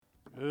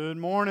Good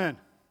morning.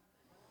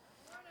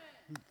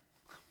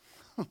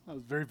 That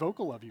was very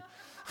vocal of you.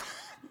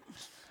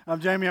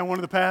 I'm Jamie. I'm one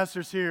of the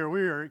pastors here.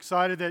 We are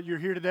excited that you're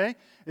here today.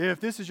 If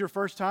this is your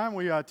first time,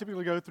 we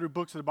typically go through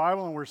books of the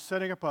Bible, and we're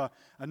setting up a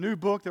new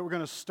book that we're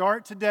going to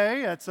start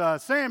today. It's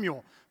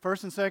Samuel.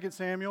 1st and 2nd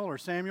Samuel, or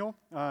Samuel,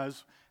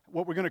 is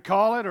what we're going to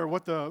call it, or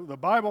what the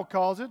Bible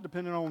calls it,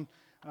 depending on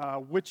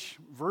which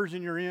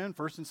version you're in,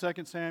 1st and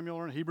 2nd Samuel,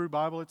 or in the Hebrew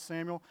Bible, it's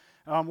Samuel.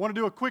 I want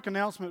to do a quick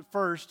announcement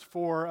first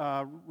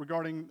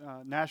regarding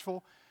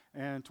Nashville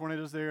and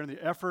tornadoes there and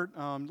the effort.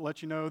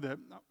 Let you know that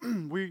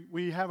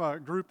we have a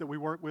group that we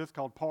work with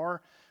called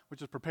PAR,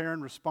 which is Prepare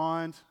and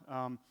Respond.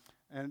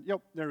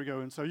 There we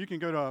go. And so you can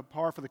go to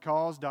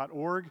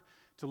parforthecause.org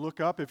to look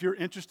up. If you're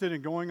interested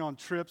in going on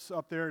trips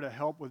up there to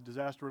help with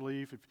disaster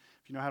relief, if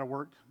you know how to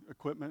work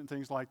equipment and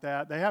things like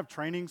that, they have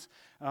trainings.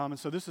 And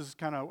so this is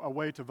kind of a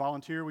way to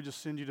volunteer. We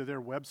just send you to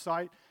their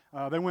website.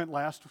 They went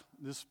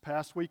this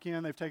past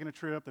weekend. They've taken a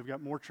trip. They've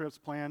got more trips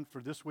planned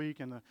for this week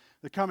and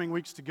the coming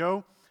weeks to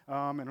go.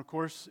 And of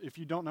course, if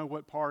you don't know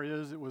what PAR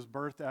is, it was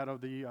birthed out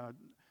of the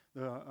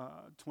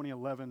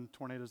 2011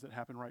 tornadoes that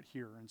happened right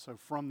here. And so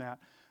from that,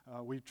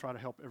 we try to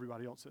help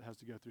everybody else that has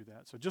to go through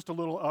that. So just a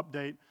little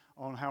update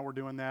on how we're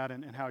doing that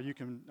and how you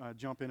can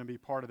jump in and be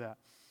part of that.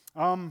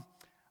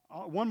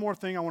 One more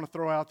thing I want to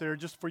throw out there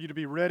just for you to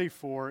be ready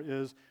for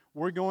is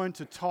we're going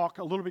to talk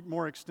a little bit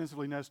more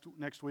extensively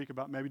next week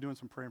about maybe doing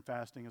some prayer and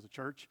fasting as a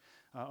church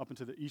up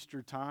into the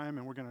Easter time.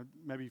 And we're going to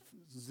maybe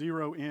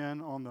zero in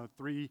on the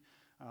three,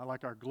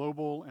 like our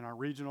global and our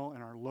regional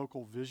and our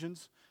local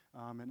visions,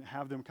 and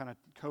have them kind of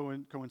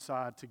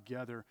coincide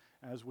together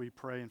as we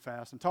pray and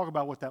fast and talk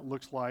about what that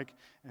looks like,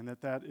 and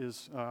that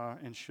is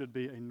and should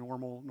be a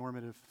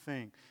normative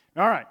thing.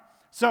 All right,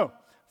 so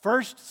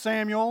 1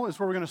 Samuel is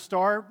where we're going to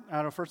start.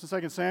 Out of 1st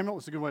and 2nd Samuel,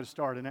 it's a good way to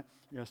start, isn't it?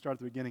 You got to start at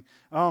the beginning.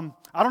 I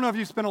don't know if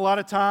you spent a lot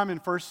of time in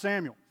 1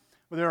 Samuel,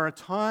 but there are a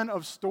ton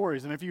of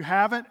stories, and if you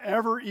haven't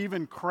ever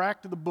even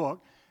cracked the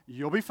book,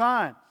 you'll be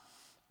fine.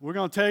 We're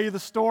going to tell you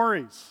the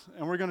stories,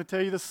 and we're going to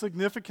tell you the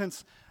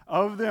significance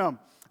of them.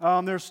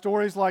 There's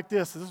stories like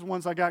this. This is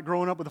ones I got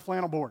growing up with a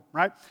flannel board,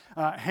 right?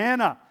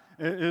 Hannah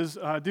is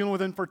dealing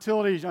with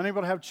infertility. He's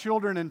unable to have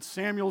children, and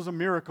Samuel's a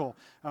miracle.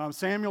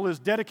 Samuel is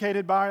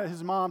dedicated by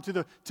his mom to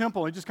the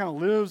temple. He just kind of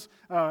lives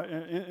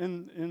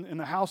in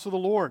the house of the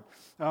Lord.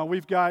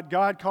 We've got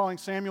God calling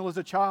Samuel as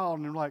a child,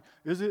 and they're like,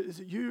 is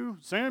it you,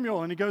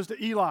 Samuel? And he goes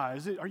to Eli.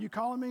 Are you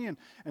calling me?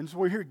 And so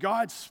we hear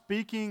God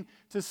speaking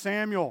to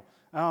Samuel.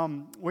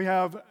 We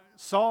have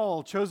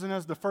Saul, chosen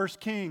as the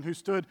first king, who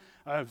stood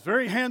a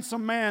very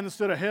handsome man that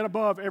stood a head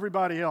above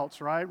everybody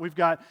else, right? We've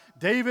got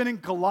David and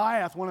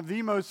Goliath, one of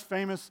the most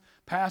famous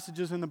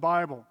passages in the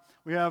Bible.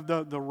 We have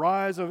the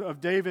rise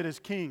of David as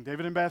king,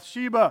 David and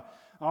Bathsheba,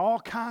 all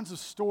kinds of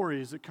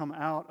stories that come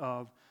out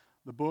of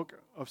the book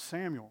of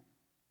Samuel.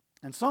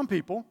 And some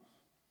people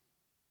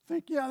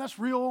think, yeah, that's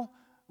real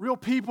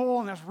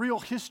people and that's real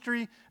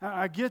history.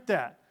 I get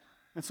that.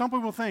 And some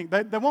people think,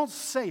 they won't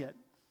say it,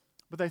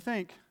 but they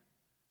think,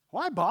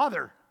 why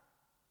bother?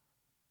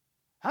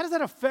 How does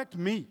that affect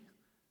me?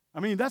 I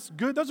mean, that's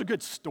good. Those are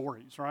good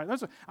stories, right?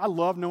 I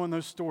love knowing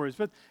those stories.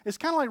 But it's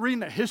kind of like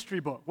reading a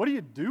history book. What do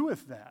you do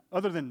with that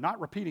other than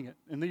not repeating it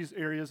in these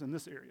areas and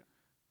this area,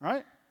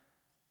 right?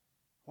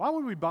 Why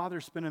would we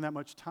bother spending that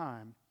much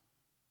time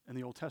in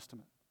the Old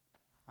Testament?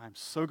 I'm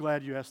so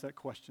glad you asked that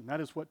question.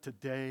 That is what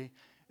today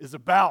is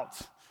about.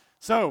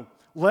 So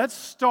let's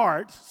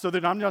start, so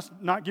that I'm just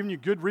not giving you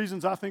good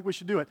reasons I think we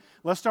should do it.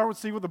 Let's start with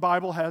see what the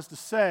Bible has to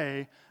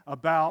say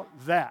about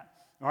that.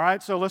 All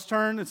right, so let's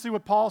turn and see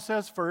what Paul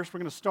says first. We're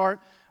going to start.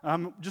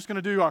 I'm just going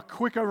to do a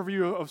quick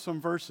overview of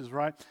some verses,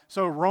 right?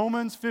 So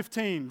Romans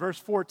 15, verse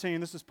 14,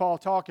 this is Paul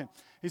talking.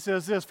 He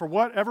says this, for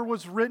whatever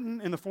was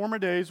written in the former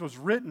days was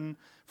written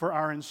for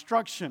our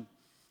instruction,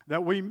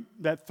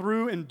 that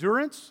through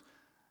endurance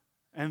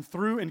and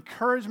through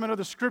encouragement of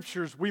the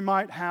Scriptures we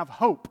might have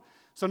hope.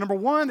 So number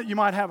one, that you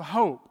might have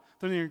hope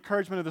through the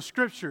encouragement of the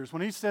Scriptures.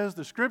 When he says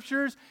the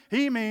Scriptures,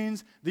 he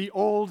means the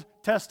Old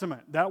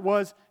Testament. That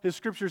was his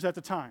Scriptures at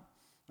the time.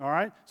 All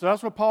right? So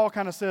that's what Paul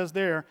kind of says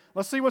there.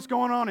 Let's see what's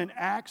going on in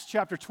Acts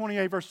chapter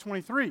 28, verse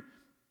 23.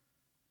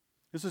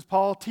 This is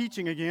Paul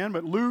teaching again,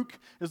 but Luke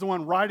is the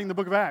one writing the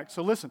book of Acts.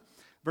 So listen.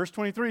 Verse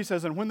 23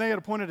 says, and when they had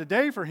appointed a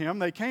day for him,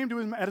 they came to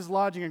him at his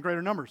lodging in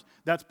greater numbers.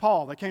 That's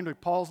Paul. They came to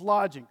Paul's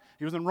lodging.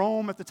 He was in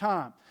Rome at the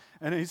time.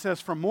 And he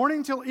says, from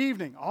morning till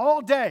evening, all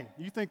day.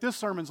 You think this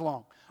sermon's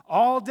long.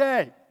 All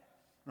day.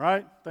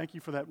 Right? Thank you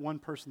for that one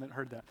person that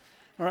heard that.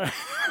 All right.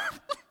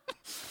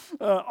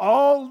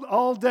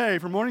 All day,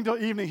 from morning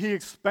till evening, he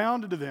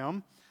expounded to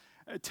them,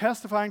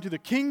 testifying to the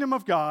kingdom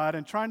of God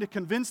and trying to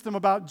convince them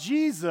about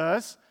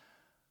Jesus.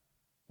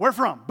 Where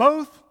from?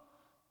 Both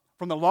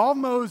from the law of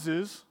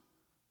Moses,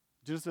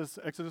 Genesis,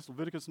 Exodus,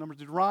 Leviticus, Numbers,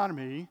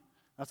 Deuteronomy,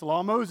 that's the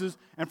law of Moses,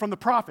 and from the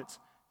prophets,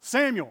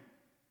 Samuel,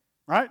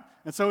 right?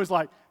 And so it's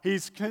like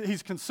he's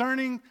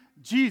concerning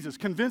Jesus,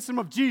 convince them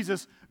of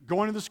Jesus,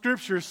 going to the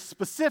Scriptures,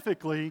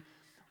 specifically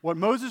what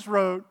Moses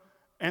wrote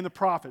and the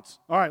prophets.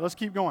 All right, let's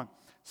keep going.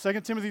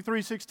 2 Timothy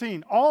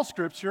 3:16, all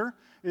Scripture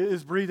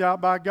is breathed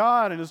out by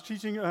God and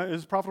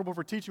is profitable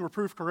for teaching,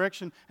 reproof,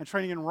 correction, and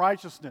training in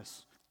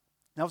righteousness.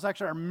 That was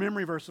actually our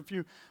memory verse a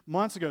few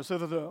months ago, so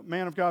that the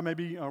man of God may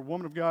be, or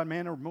woman of God,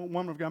 man or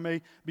woman of God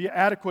may be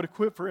adequate,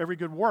 equipped for every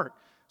good work.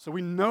 So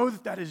we know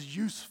that that is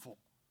useful,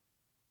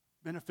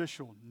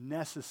 beneficial,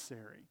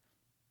 necessary.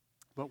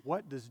 But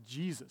what does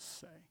Jesus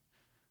say?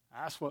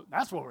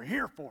 That's what we're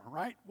here for,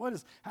 right?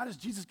 How does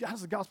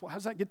the gospel, how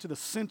does that get to the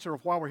center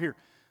of why we're here?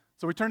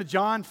 So we turn to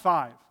John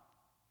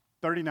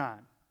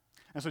 5:39.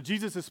 And so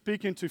Jesus is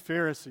speaking to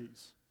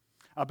Pharisees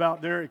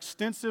about their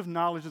extensive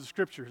knowledge of the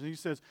Scriptures. And he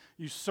says,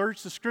 you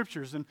search the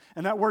Scriptures. And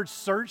that word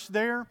search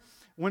there,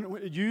 when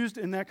used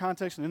in that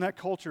context and in that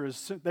culture,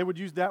 they would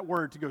use that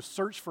word to go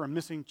search for a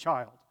missing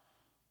child.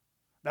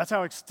 That's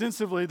how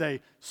extensively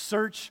they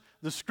search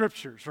the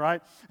Scriptures,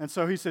 right? And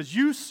so he says,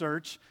 you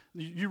search,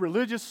 you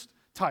religious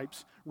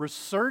types,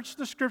 research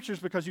the Scriptures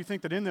because you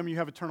think that in them you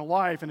have eternal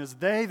life, and it's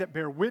they that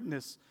bear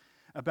witness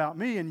about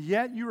me, and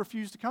yet you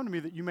refuse to come to me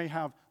that you may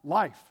have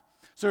life.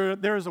 So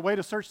there is a way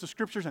to search the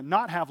Scriptures and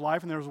not have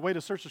life, and there is a way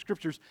to search the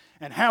Scriptures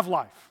and have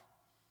life.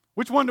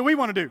 Which one do we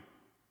want to do?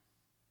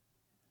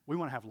 We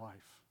want to have life.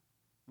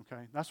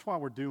 Okay? That's why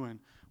we're doing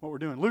what we're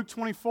doing. Luke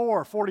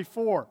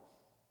 24:44.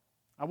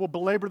 I will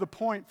belabor the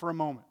point for a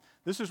moment.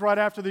 This is right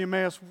after the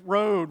Emmaus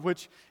Road,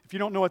 which, if you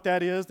don't know what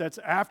that is, that's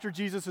after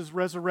Jesus is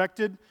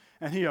resurrected,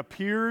 and he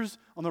appears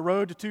on the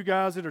road to two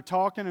guys that are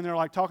talking, and they're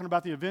like talking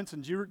about the events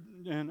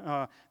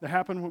that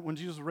happened when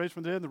Jesus was raised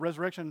from the dead, the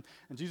resurrection.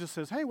 And Jesus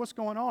says, "Hey, what's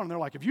going on?" And they're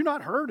like, "Have you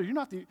not heard?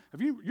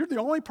 You're the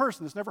only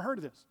person that's never heard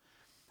of this."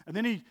 And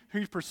then he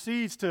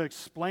proceeds to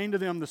explain to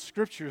them the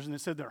Scriptures, and it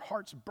said their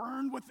hearts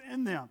burned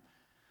within them.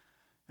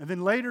 And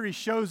then later he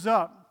shows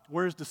up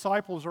where his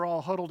disciples are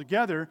all huddled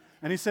together,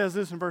 and he says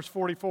this in verse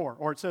 44,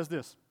 or it says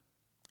this.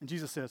 And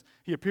Jesus says,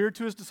 he appeared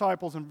to his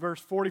disciples in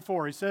verse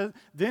 44. He said,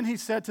 then he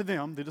said to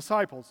them, the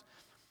disciples,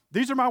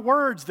 "These are my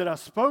words that I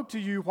spoke to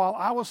you while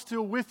I was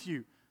still with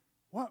you."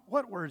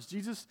 What words,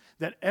 Jesus?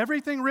 "That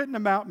everything written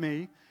about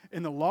me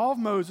in the law of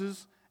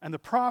Moses and the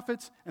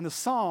prophets and the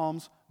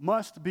Psalms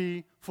must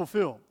be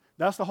fulfilled."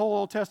 That's the whole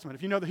Old Testament.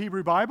 If you know the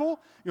Hebrew Bible,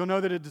 you'll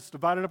know that it's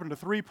divided up into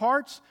three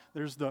parts.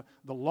 There's the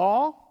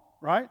law,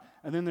 right?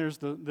 And then there's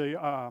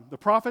the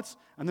prophets,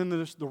 and then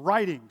there's the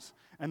writings.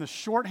 And the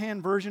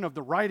shorthand version of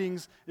the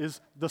writings is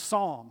the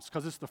Psalms,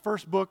 because it's the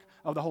first book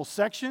of the whole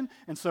section.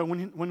 And so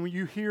when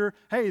you hear,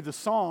 hey, the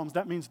Psalms,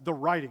 that means the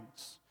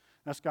writings.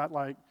 That's got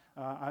like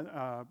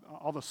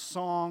all the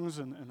songs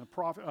and the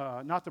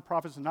prophet, not the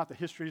prophets and not the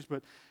histories,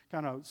 but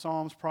kind of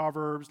Psalms,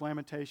 Proverbs,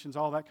 Lamentations,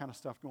 all that kind of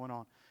stuff going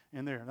on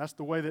in there. That's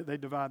the way that they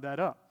divide that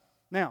up.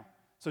 Now,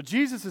 so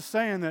Jesus is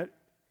saying that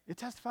it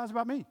testifies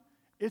about me.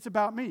 It's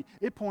about me.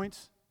 It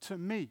points to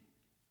me.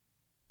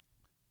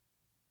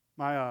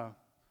 My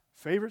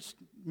favorite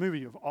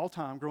movie of all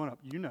time growing up,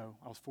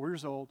 I was 4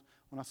 years old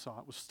when I saw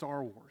it, was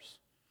Star Wars.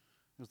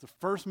 It was the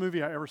first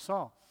movie I ever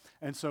saw.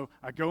 And so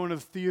I go into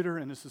the theater,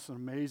 and this is an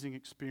amazing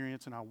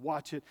experience, and I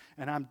watch it,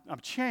 and I'm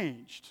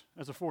changed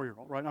as a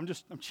 4-year-old, right? I'm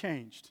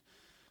changed.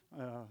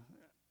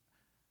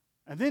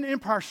 And then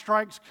Empire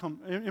Strikes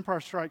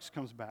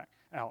comes back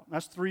out.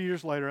 That's 3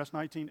 years later. That's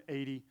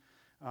 1980.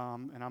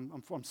 And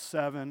I'm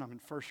 7. I'm in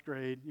first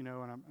grade, and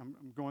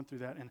I'm going through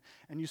that.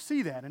 And you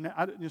see that,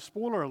 and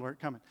spoiler alert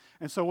coming.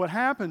 And so what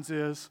happens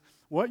is,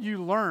 what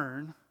you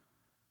learn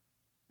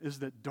is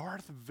that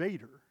Darth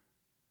Vader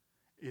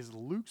is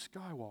Luke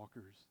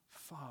Skywalker's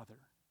father.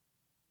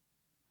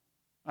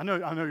 I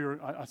know.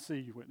 I see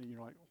you, Whitney. You're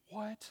like,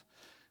 what?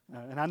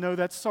 And I know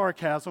that's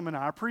sarcasm, and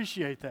I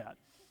appreciate that.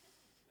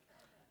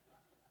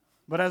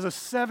 But as a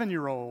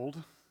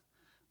 7-year-old,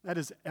 that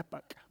is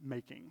epoch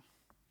making.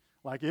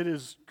 Like, it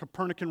is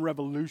Copernican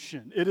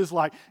revolution. It is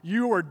like,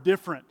 you are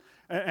different.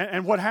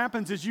 And what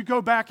happens is you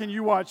go back and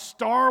you watch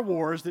Star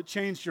Wars that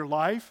changed your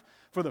life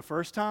for the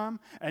first time,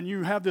 and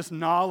you have this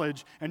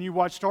knowledge, and you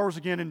watch Star Wars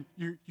again, and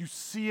you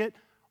see it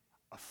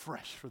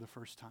afresh for the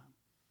first time.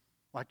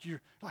 Like,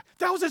 you're like,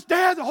 that was his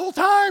dad the whole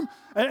time.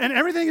 And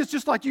everything is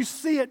just like, you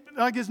see it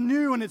like it's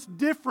new and it's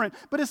different,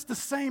 but it's the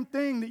same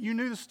thing that you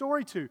knew the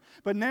story to.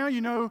 But now you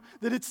know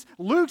that it's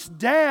Luke's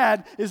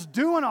dad is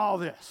doing all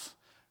this.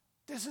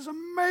 This is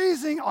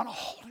amazing on a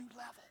whole new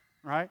level,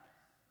 right?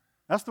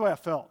 That's the way I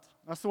felt.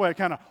 That's the way it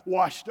kind of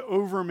washed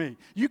over me.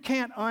 You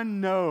can't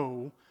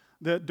unknow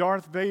that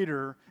Darth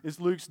Vader is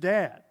Luke's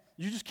dad.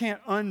 You just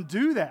can't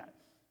undo that.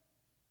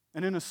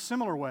 And in a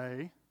similar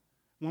way,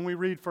 when we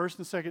read 1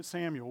 and 2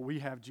 Samuel, we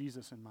have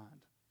Jesus in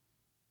mind.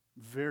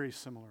 Very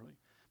similarly.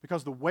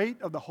 Because the weight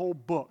of the whole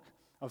book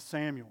of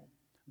Samuel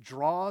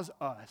draws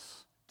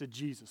us to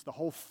Jesus. The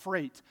whole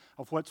freight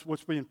of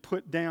what's being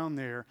put down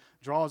there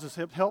draws us,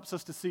 helps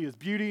us to see His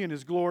beauty and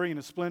His glory and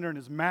His splendor and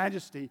His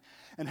majesty,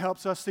 and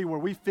helps us see where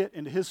we fit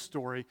into His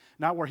story,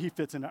 not where He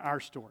fits into our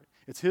story.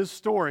 It's His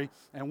story,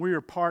 and we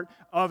are part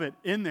of it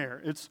in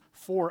there. It's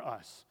for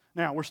us.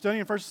 Now, we're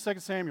studying 1 and 2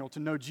 Samuel to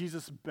know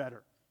Jesus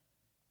better.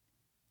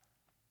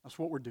 That's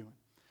what we're doing.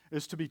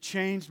 It's to be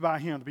changed by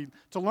Him,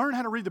 to learn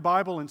how to read the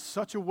Bible in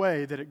such a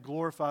way that it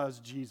glorifies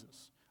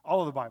Jesus.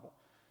 All of the Bible.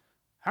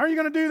 How are you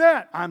going to do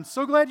that? I'm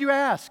so glad you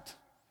asked,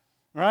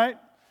 right?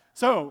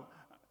 So,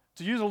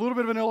 to use a little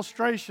bit of an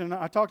illustration,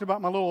 I talked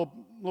about my little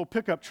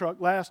pickup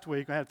truck last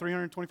week. I had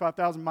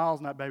 325,000 miles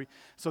in that baby.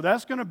 So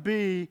that's going to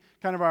be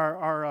kind of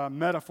our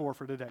metaphor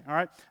for today, all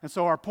right? And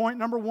so our point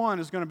number one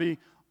is going to be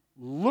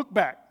look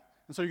back.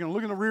 And so you're going to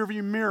look in the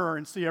rearview mirror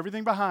and see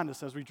everything behind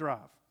us as we drive.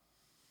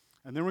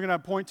 And then we're going to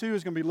have point two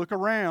is going to be look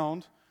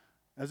around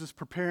as it's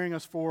preparing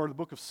us for the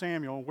book of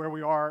Samuel, where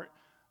we are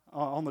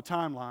on the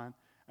timeline.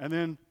 And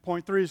then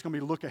point three is going to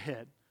be look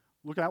ahead.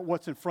 Look at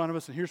what's in front of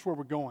us, and here's where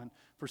we're going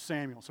for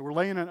Samuel. So we're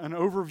laying an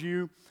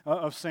overview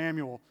of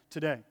Samuel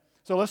today.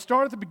 So let's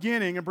start at the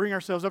beginning and bring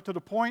ourselves up to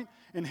the point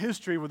in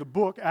history where the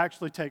book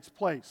actually takes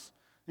place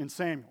in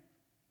Samuel.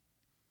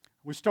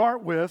 We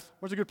start with,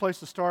 where's a good place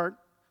to start?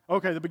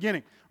 Okay, the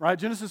beginning, right?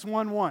 Genesis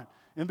 1:1.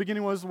 In the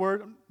beginning was the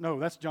Word. No,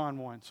 that's John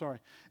 1, sorry.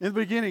 In the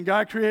beginning,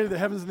 God created the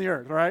heavens and the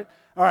earth, right?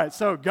 All right,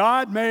 so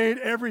God made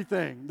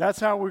everything. That's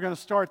how we're going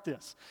to start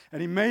this.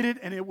 And He made it,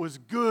 and it was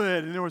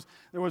good. And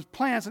there was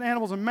plants and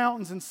animals and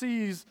mountains and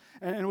seas,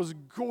 and it was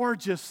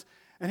gorgeous.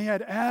 And He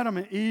had Adam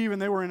and Eve,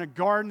 and they were in a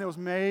garden that was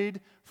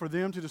made for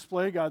them to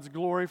display God's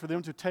glory, for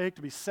them to take,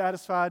 to be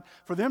satisfied,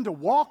 for them to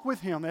walk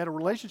with Him. They had a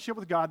relationship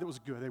with God that was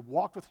good. They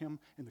walked with Him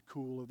in the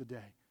cool of the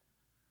day.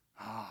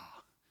 I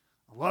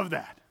love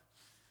that.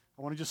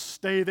 I want to just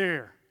stay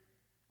there.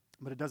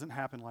 But it doesn't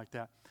happen like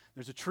that.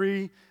 There's a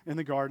tree in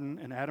the garden,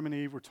 and Adam and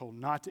Eve were told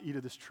not to eat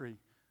of this tree.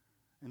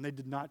 And they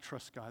did not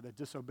trust God. They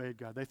disobeyed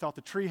God. They thought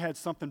the tree had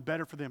something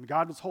better for them.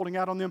 God was holding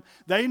out on them.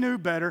 They knew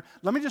better.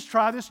 Let me just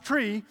try this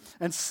tree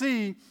and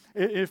see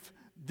if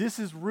this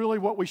is really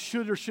what we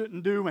should or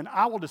shouldn't do, and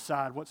I will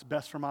decide what's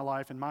best for my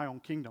life and my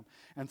own kingdom.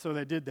 And so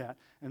they did that.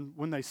 And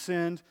when they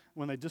sinned,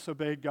 when they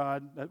disobeyed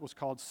God, that was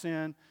called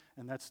sin.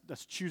 And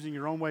that's choosing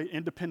your own way,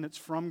 independence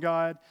from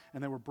God.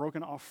 And they were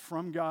broken off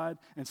from God.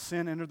 And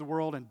sin entered the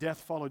world, and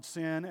death followed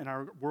sin. And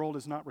our world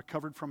has not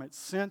recovered from it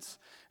since.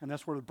 And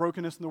that's where the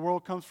brokenness in the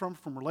world comes from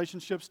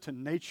relationships to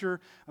nature,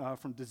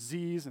 from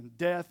disease and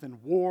death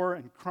and war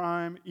and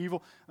crime,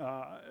 evil,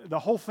 the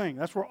whole thing.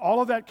 That's where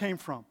all of that came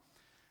from.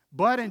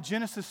 But in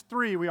Genesis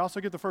 3, we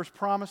also get the first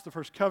promise, the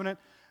first covenant,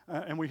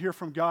 and we hear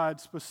from God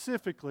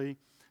specifically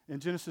in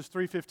Genesis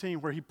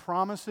 3:15, where He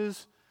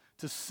promises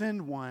to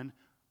send one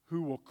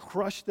who will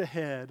crush the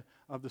head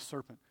of the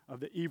serpent, of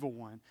the evil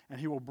one, and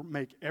He will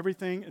make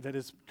everything that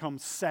has become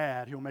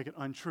sad, He will make it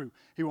untrue.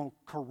 He will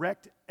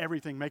correct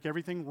everything, make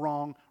everything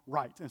wrong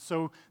right. And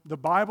so the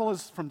Bible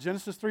is, from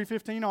Genesis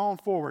 3:15 on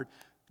forward,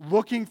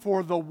 looking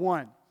for the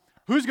one.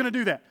 Who's going to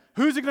do that?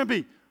 Who's it going to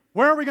be?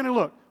 Where are we going to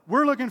look?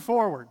 We're looking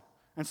forward.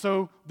 And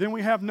so then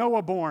we have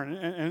Noah born,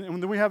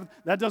 and then we have,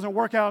 that doesn't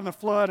work out in the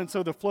flood, and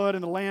so the flood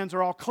and the lands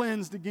are all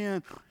cleansed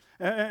again.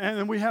 And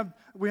then we have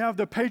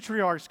the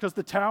patriarchs, because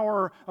the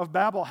Tower of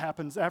Babel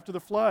happens after the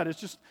flood. It's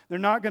just, they're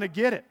not going to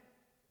get it.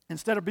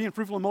 Instead of being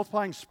fruitful and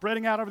multiplying,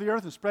 spreading out over the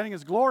earth and spreading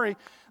His glory,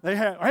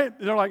 they're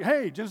like,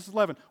 hey, Genesis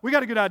 11, we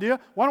got a good idea.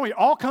 Why don't we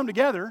all come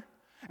together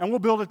and we'll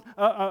build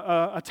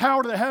a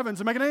tower to the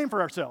heavens and make a name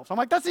for ourselves? I'm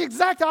like, that's the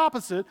exact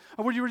opposite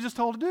of what you were just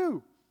told to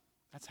do.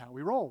 That's how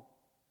we roll.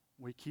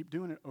 We keep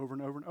doing it over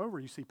and over and over.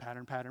 You see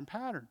pattern, pattern,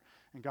 pattern.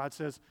 And God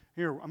says,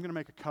 here, I'm going to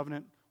make a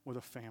covenant with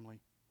a family,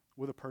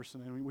 with a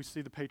person. And we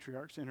see the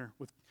patriarchs enter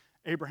with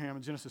Abraham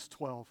in Genesis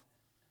 12.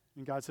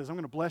 And God says, I'm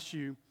going to bless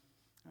you,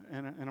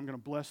 and I'm going to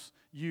bless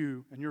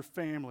you and your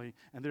family,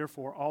 and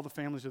therefore all the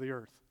families of the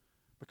earth,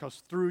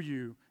 because through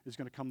you is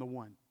going to come the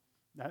one.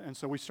 And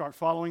so we start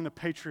following the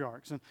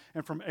patriarchs.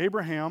 And from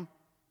Abraham,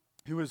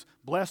 who is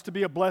blessed to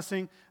be a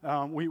blessing,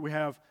 we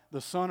have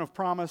the son of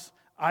promise,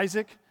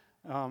 Isaac.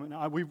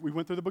 We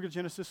went through the book of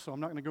Genesis, so I'm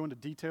not going to go into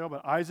detail,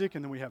 but Isaac,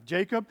 and then we have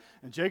Jacob,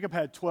 and Jacob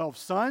had 12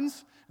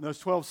 sons, and those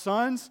 12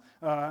 sons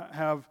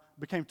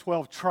became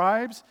 12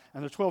 tribes,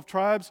 and the 12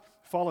 tribes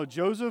followed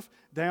Joseph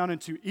down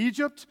into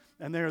Egypt,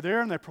 and they're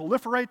there, and they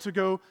proliferate to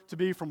go to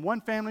be from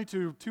one family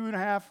to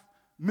 2.5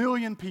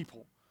 million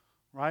people,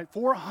 right?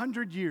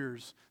 400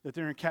 years that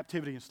they're in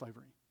captivity and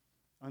slavery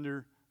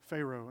under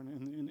Pharaoh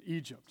in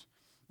Egypt.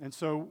 And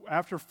so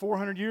after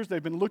 400 years,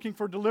 they've been looking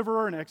for a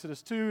deliverer. In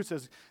Exodus 2, it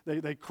says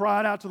they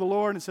cried out to the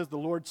Lord, and it says the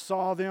Lord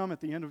saw them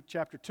at the end of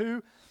chapter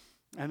 2.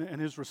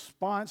 And His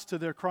response to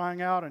their crying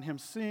out and Him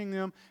seeing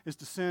them is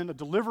to send a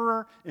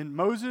deliverer in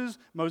Moses.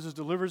 Moses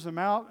delivers them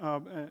out,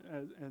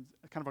 and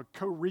kind of a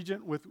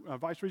co-regent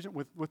vice-regent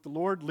with the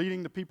Lord,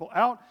 leading the people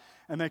out.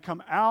 And they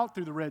come out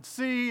through the Red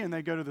Sea, and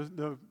they go to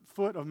the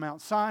foot of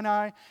Mount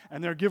Sinai,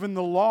 and they're given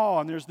the law,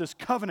 and there's this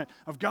covenant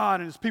of God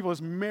and His people, His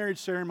marriage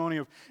ceremony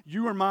of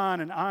you are mine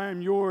and I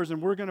am yours,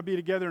 and we're going to be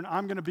together, and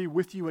I'm going to be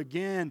with you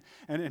again,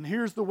 and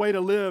here's the way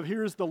to live,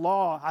 here's the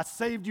law. I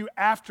saved you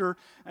after,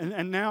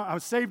 and now I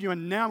saved you,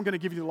 and now I'm going to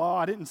give you the law.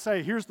 I didn't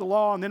say here's the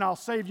law, and then I'll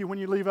save you when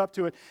you leave up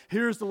to it.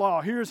 Here's the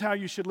law, here's how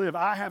you should live.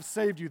 I have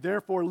saved you,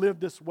 therefore live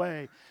this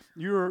way.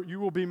 You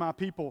will be my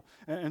people.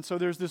 And so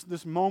there's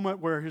this moment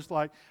where He's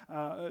like,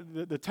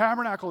 the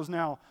tabernacle is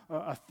now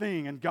a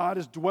thing, and God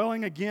is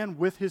dwelling again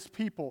with His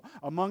people,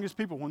 among His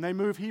people. When they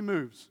move, He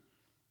moves.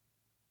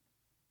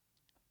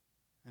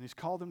 And He's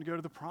called them to go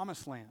to the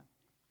promised land.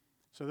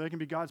 so they can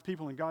be God's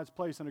people in God's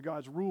place under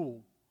God's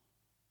rule.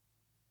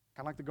 Kind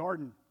of like the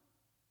garden.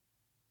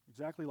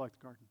 Exactly like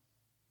the garden.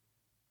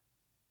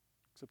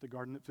 Except the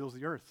garden that fills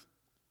the earth.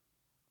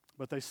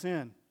 But they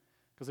sin,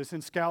 because they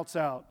send scouts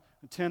out,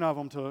 10 of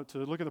them, to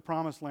look at the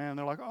promised land.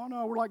 They're like, oh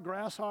no, we're like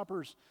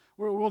grasshoppers.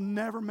 We'll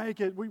never make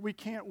it. We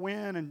can't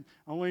win. And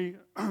only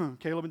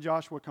Caleb and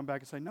Joshua come back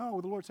and say, no,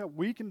 the Lord said,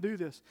 we can do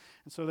this.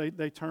 And so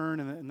they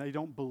turn and they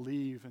don't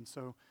believe. And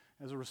so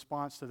as a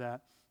response to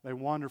that, they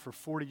wander for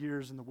 40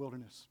 years in the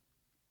wilderness.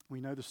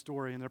 We know the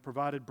story. And they're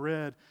provided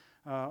bread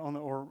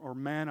or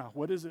manna.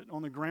 What is it?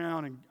 On the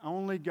ground. And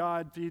only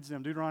God feeds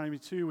them. Deuteronomy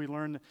 2, we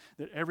learn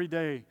that every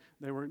day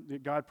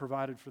that God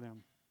provided for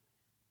them.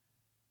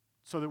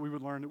 So that we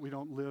would learn that we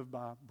don't live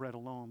by bread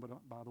alone, but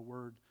by the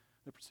word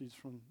that proceeds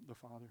from the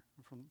Father,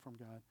 from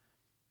God.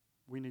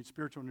 We need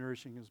spiritual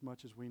nourishing as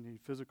much as we need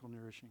physical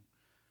nourishing.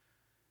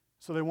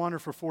 So they wander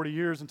for 40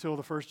 years until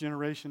the first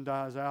generation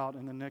dies out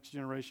and the next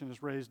generation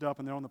is raised up,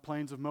 and they're on the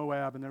plains of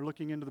Moab and they're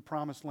looking into the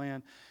promised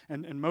land,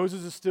 and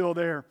Moses is still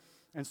there.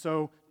 And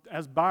so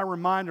as by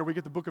reminder, we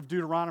get the book of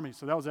Deuteronomy.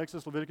 So that was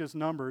Exodus, Leviticus,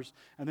 Numbers,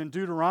 and then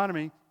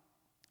Deuteronomy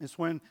is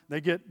when they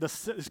get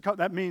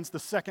that means the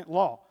second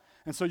law.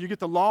 And so you get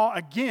the law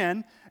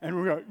again,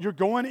 and you're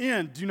going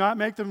in. Do not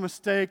make the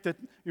mistake that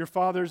your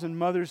fathers and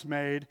mothers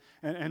made.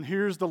 And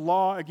here's the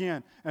law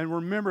again. And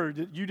remember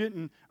that you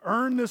didn't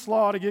earn this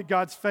law to get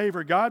God's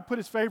favor. God put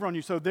his favor on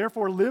you. So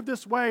therefore live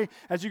this way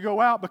as you go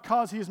out,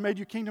 because he has made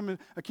you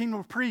a kingdom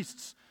of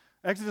priests.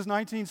 Exodus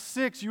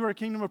 19:6, you are a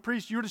kingdom of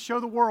priests. You are to show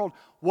the world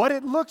what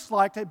it looks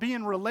like to be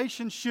in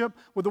relationship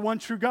with the one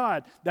true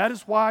God. That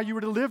is why you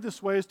were to live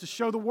this way, is to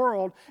show the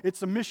world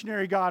it's a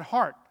missionary God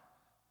heart.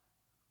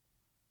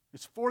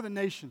 It's for the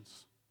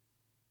nations.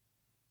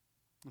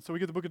 And so we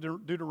get the book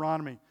of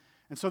Deuteronomy.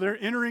 And so they're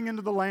entering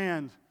into the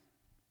land.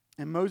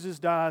 And Moses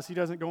dies. He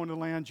doesn't go into the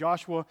land.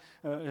 Joshua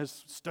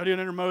has studied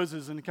under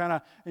Moses, and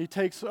he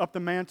takes up the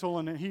mantle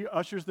and he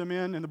ushers them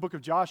in the book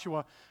of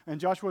Joshua. And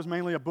Joshua is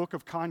mainly a book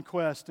of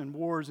conquest and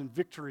wars and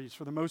victories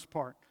for the most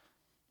part.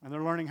 And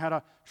they're learning how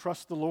to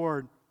trust the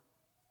Lord.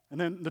 And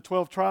then the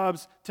 12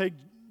 tribes take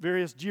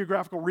various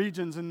geographical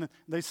regions and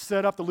they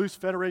set up the loose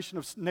federation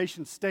of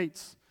nation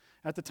states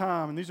at the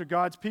time. And these are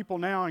God's people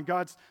now in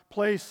God's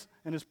place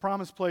and his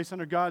promised place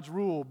under God's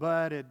rule.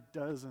 But it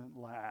doesn't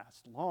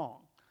last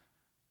long.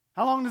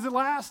 How long does it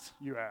last,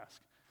 you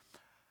ask?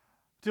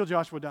 Till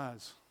Joshua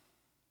dies.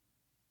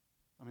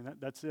 I mean,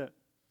 that's it.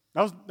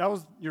 That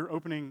was your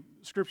opening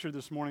scripture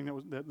this morning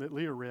that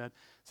Leah read. It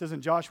says,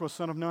 and Joshua,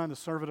 son of Nun, the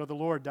servant of the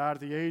Lord, died at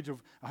the age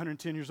of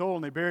 110 years old,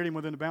 and they buried him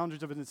within the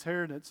boundaries of his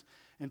inheritance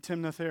in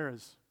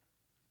Timnath-Heres,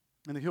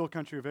 in the hill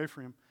country of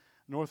Ephraim,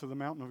 north of the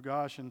mountain of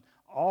Gosh. And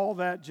all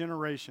that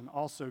generation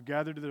also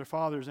gathered to their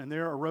fathers, and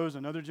there arose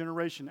another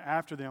generation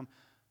after them.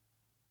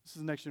 This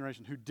is the next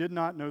generation, who did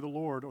not know the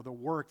Lord or the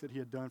work that he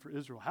had done for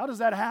Israel. How does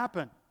that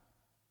happen?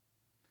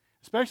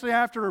 Especially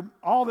after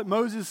all that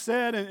Moses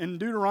said in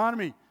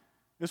Deuteronomy.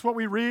 It's what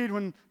we read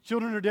when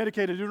children are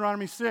dedicated,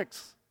 Deuteronomy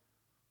 6.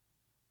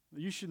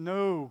 You should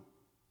know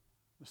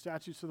the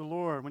statutes of the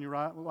Lord when you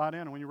lie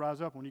down and when you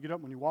rise up, when you get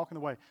up, when you walk in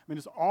the way. I mean,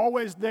 it's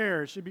always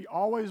there. It should be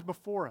always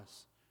before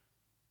us.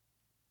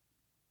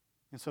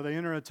 And so they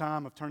enter a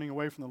time of turning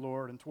away from the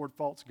Lord and toward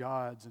false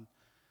gods. And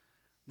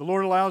the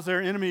Lord allows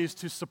their enemies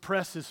to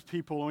suppress his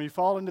people. And we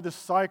fall into this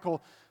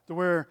cycle to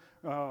where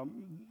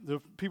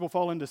the people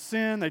fall into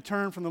sin. They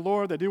turn from the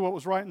Lord. They do what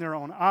was right in their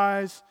own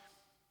eyes.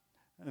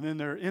 And then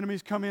their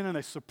enemies come in and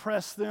they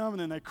suppress them. And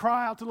then they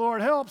cry out to the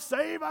Lord, help,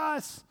 save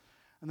us.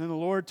 And then the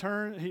Lord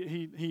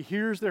he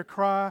hears their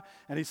cry,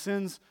 and he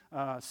sends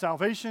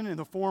salvation in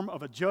the form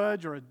of a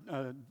judge or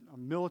a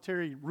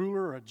military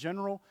ruler or a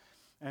general,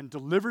 and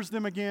delivers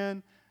them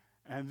again.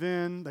 And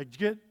then they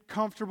get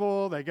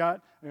comfortable. They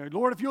got,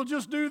 Lord, if you'll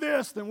just do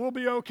this, then we'll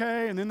be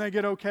okay. And then they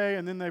get okay,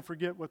 and then they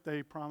forget what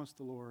they promised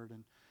the Lord.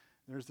 And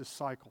there's this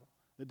cycle.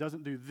 It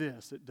doesn't do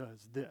this, it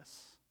does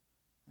this.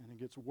 And it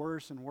gets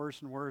worse and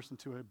worse and worse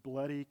into a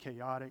bloody,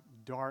 chaotic,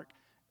 dark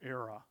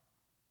era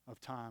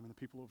of time in the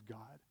people of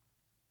God.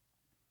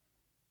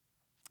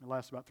 It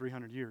lasts about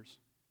 300 years.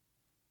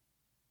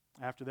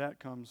 After that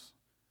comes,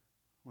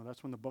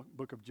 that's when the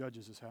book of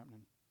Judges is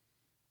happening.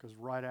 Because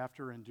right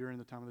after and during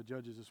the time of the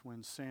Judges is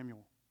when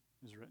Samuel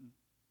is written.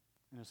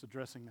 And it's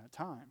addressing that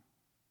time.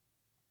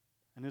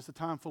 And it's a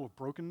time full of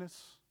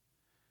brokenness.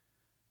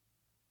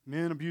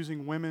 Men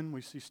abusing women.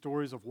 We see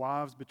stories of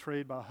wives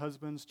betrayed by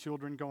husbands,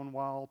 children going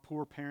wild,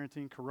 poor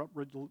parenting, corrupt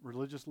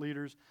religious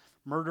leaders,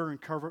 murder and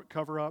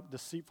cover-up,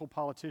 deceitful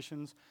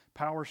politicians,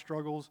 power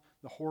struggles,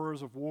 the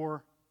horrors of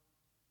war.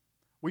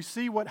 We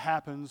see what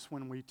happens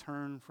when we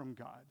turn from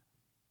God.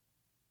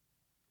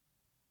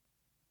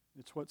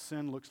 It's what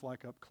sin looks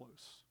like up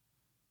close.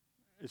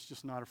 It's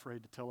just not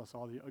afraid to tell us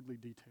all the ugly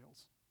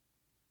details.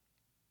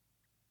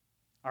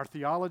 Our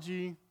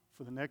theology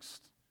for the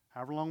next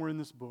however long we're in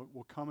this book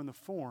will come in the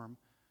form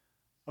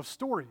of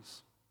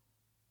stories.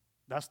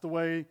 That's the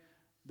way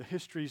the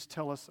histories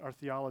tell us our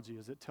theology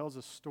is. It tells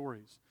us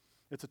stories.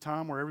 It's a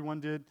time where everyone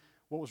did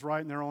what was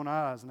right in their own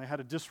eyes, and they had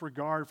a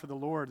disregard for the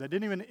Lord.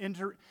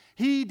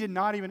 He did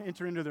not even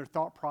enter into their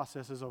thought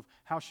processes of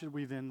how should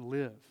we then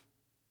live.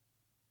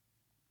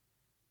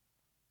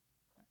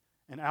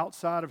 And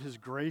outside of his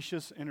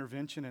gracious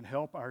intervention and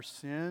help, our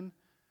sin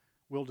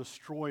will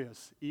destroy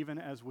us even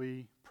as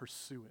we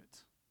pursue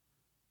it.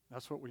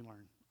 That's what we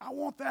learn. I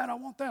want that.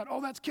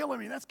 Oh, that's killing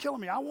me.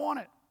 I want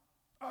it.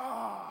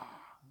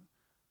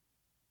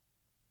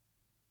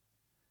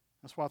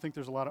 That's why I think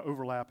there's a lot of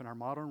overlap in our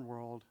modern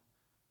world,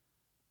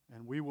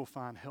 and we will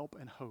find help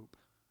and hope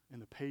in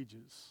the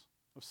pages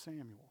of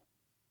Samuel.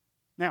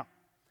 Now,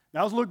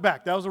 that was a look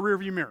back. That was a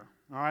rearview mirror.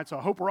 All right, so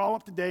I hope we're all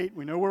up to date.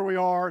 We know where we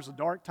are. It's a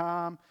dark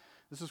time.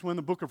 This is when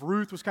the book of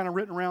Ruth was kind of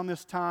written around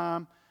this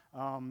time.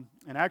 And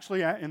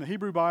actually, in the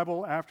Hebrew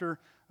Bible, after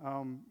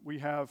we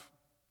have,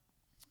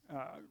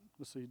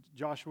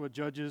 Joshua,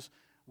 Judges,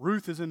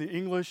 Ruth is in the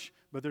English,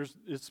 but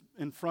it's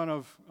in front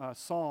of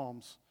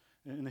Psalms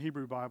in the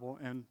Hebrew Bible,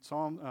 and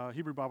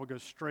Hebrew Bible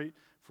goes straight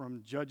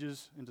from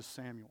Judges into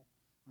Samuel.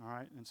 All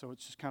right, and so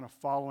it's just kind of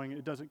following.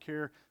 It doesn't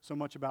care so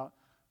much about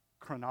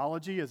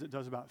chronology as it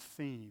does about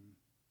theme.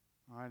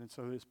 All right, and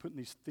so it's putting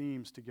these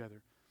themes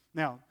together.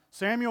 Now,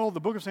 the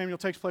book of Samuel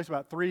takes place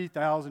about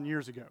 3,000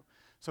 years ago.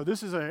 So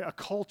this is a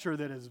culture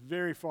that is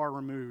very far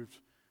removed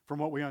from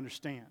what we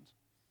understand,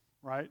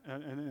 right?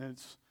 And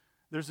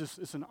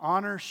it's an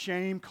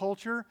honor-shame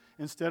culture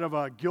instead of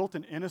a guilt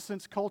and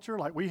innocence culture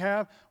like we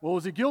have. Well,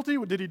 was he guilty?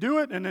 Did he do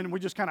it? And then we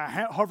just kind of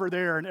hover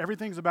there, and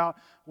everything's about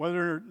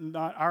whether or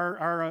not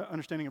our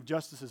understanding of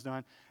justice is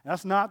done.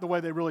 That's not the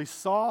way they really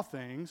saw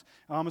things.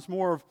 It's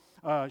more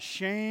of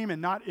shame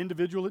and not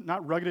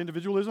rugged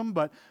individualism,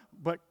 but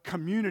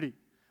community.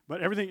 But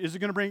everything, is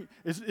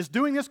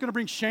doing this going to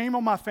bring shame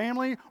on my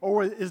family,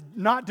 or is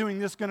not doing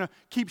this going to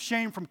keep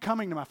shame from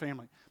coming to my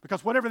family?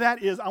 Because whatever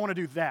that is, I want to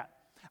do that.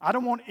 I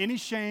don't want any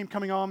shame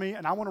coming on me,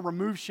 and I want to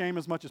remove shame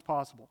as much as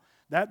possible.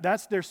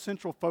 That's their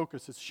central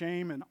focus, is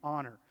shame and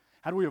honor.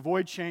 How do we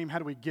avoid shame? How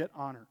do we get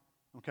honor?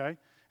 Okay?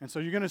 And so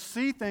you're going to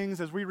see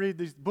things as we read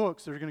these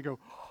books that are going to go,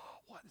 oh,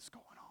 what is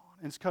going on?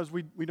 And it's because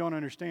we don't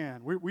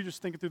understand. We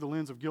just think it through the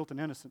lens of guilt and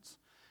innocence.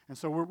 And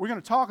so we're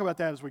going to talk about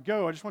that as we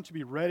go. I just want you to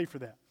be ready for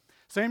that.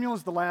 Samuel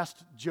is the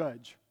last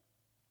judge,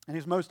 and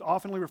he's most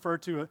oftenly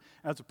referred to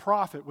as a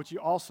prophet, which he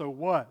also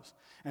was.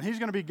 And he's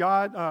going to be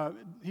God.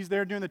 He's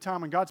there during the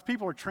time when God's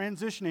people are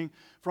transitioning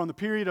from the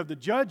period of the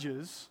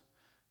judges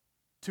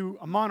to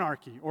a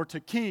monarchy or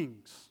to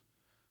kings,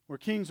 where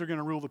kings are going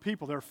to rule the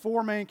people. There are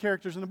four main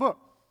characters in the book.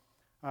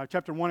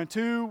 Chapter 1 and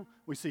 2,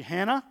 we see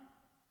Hannah.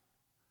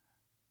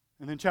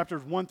 And then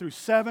chapters 1 through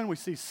 7, we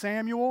see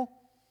Samuel.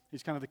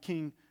 He's kind of the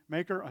king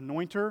maker,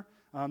 anointer.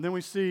 Then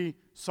we see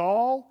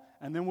Saul.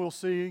 And then we'll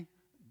see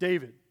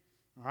David,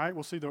 all right?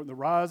 We'll see the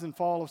rise and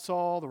fall of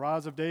Saul, the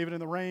rise of David, and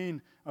the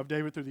reign of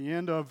David through the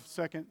end of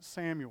 2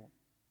 Samuel.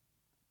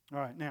 All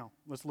right, now,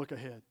 let's look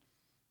ahead.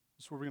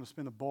 This is where we're going to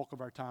spend the bulk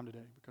of our time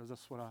today, because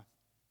that's what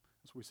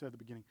we said at the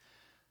beginning.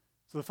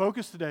 So the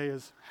focus today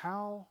is I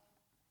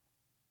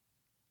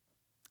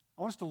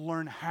want us to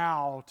learn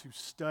how to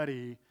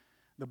study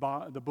the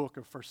book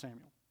of 1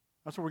 Samuel.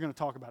 That's what we're going to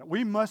talk about.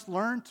 We must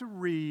learn to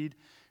read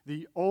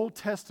the Old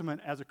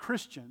Testament as a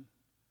Christian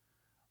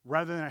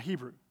rather than a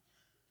Hebrew.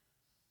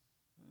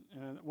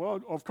 And,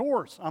 well, of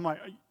course. I'm like,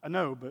 I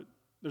know, but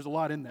there's a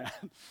lot in that.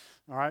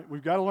 All right,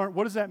 we've got to learn.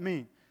 What does that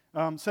mean?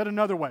 Said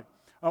another way,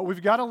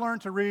 we've got to learn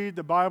to read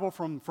the Bible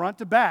from front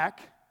to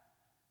back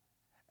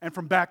and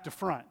from back to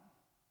front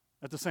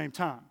at the same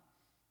time.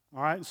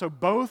 All right, and so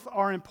both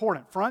are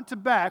important. Front to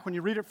back, when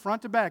you read it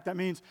front to back, that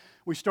means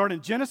we start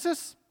in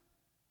Genesis,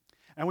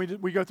 and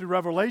we go through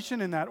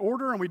Revelation in that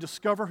order, and we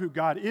discover who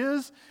God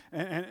is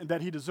and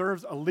that he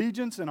deserves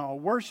allegiance and all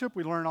worship.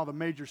 We learn all the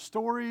major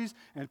stories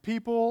and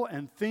people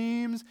and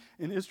themes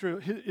in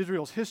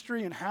Israel's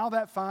history and how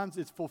that finds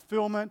its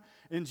fulfillment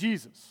in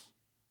Jesus.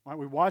 Right?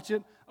 We watch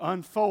it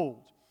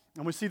unfold,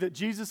 and we see that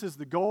Jesus is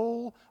the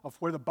goal of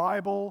where the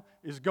Bible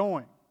is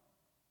going.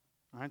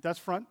 All right? That's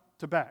front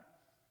to back.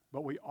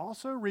 But we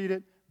also read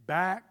it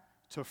back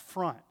to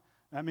front.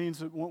 That means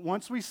that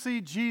once we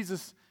see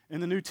Jesus in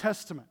the New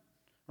Testament,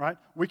 right,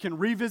 we can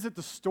revisit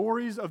the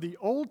stories of the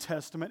Old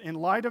Testament in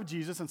light of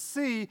Jesus and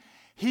see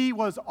he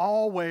was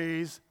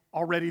always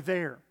already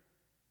there.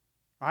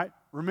 Right?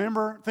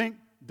 Think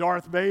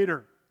Darth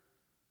Vader.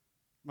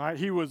 Right?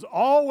 He was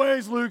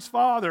always Luke's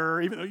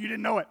father, even though you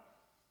didn't know it.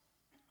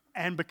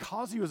 And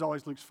because he was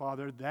always Luke's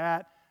father,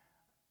 that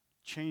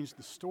changed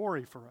the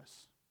story for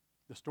us.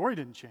 The story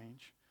didn't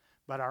change,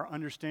 but our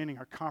understanding,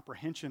 our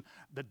comprehension,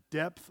 the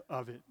depth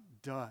of it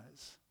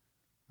does.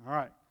 All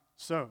right,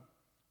 so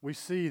we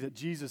see that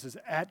Jesus is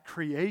at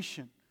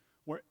creation,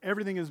 where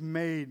everything is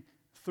made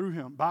through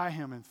him, by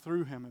him, and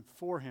through him, and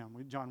for him.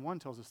 John 1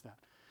 tells us that.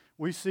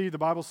 We see, the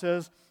Bible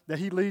says, that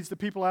he leads the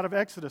people out of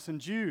Exodus in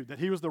Jude, that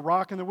he was the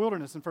rock in the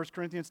wilderness in 1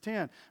 Corinthians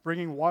 10,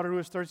 bringing water to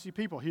his thirsty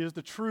people. He is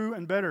the true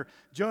and better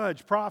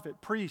judge,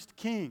 prophet, priest,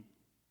 king.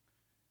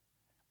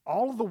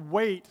 All of the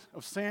weight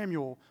of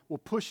Samuel will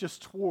push us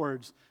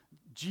towards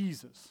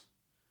Jesus.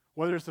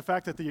 Whether it's the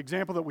fact that the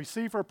example that we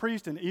see for a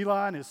priest in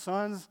Eli and his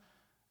sons,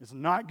 is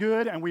not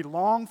good and we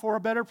long for a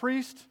better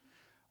priest,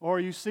 or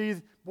you see,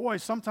 boy,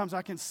 sometimes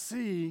I can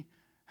see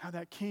how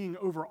that king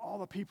over all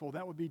the people,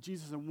 that would be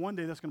Jesus, and one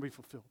day that's going to be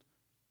fulfilled.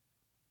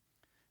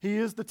 He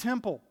is the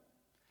temple.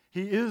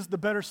 He is the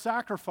better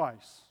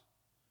sacrifice.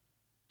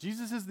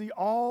 Jesus is the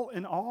all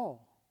in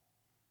all.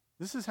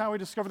 This is how we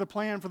discover the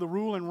plan for the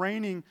rule and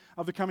reigning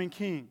of the coming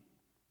king.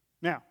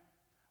 Now,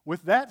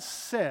 with that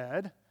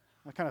said,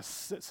 that kind of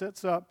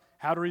sets up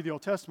how to read the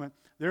Old Testament.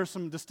 There are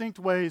some distinct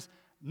ways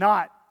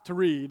not to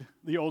read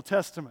the Old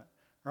Testament,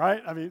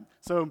 right? I mean,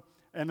 so,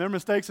 and there are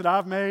mistakes that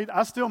I've made.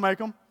 I still make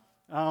them,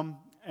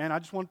 and I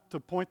just want to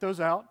point those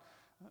out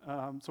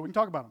so we can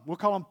talk about them. We'll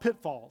call them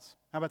pitfalls.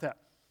 How about that?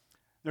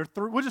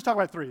 We'll just talk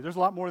about three. There's a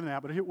lot more than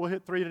that, but we'll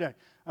hit three today.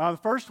 The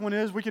first one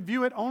is we could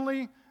view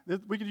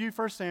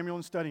 1 Samuel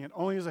and studying it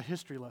only as a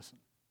history lesson.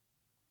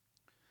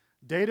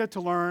 Data to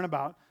learn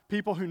about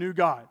people who knew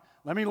God.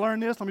 Let me learn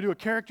this. Let me do a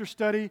character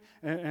study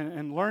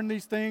and learn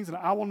these things, and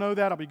I will know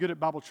that. I'll be good at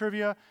Bible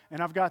trivia,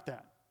 and I've got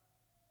that.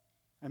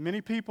 And many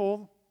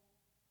people,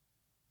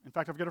 in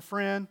fact, I've got a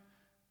friend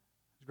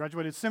who's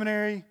graduated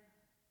seminary,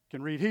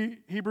 can read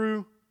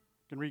Hebrew,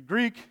 can read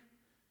Greek,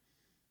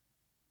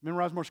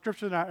 memorize more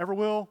scripture than I ever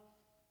will,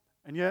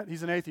 and yet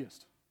he's an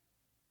atheist.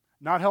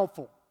 Not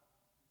helpful.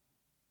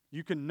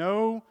 You can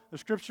know the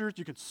scriptures,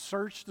 you can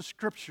search the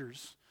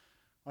scriptures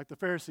like the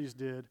Pharisees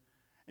did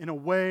in a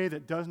way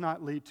that does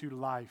not lead to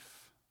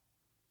life.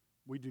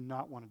 We do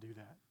not want to do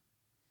that.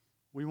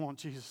 We want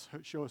Jesus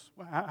to show us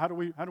how do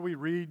we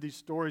read these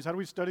stories? How do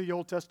we study the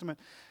Old Testament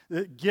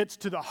that gets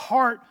to the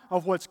heart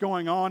of what's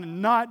going on and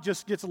not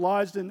just gets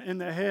lodged in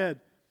the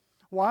head?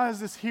 Why is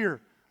this here?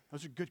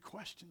 Those are good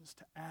questions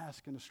to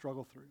ask and to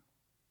struggle through.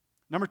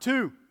 Number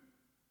two,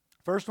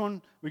 first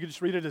one, we could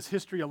just read it as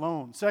history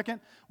alone.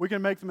 Second, we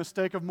can make the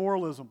mistake of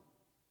moralism.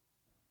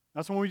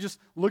 That's when we just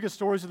look at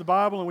stories of the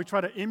Bible and we try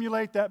to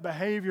emulate that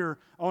behavior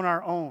on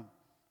our own,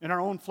 in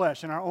our own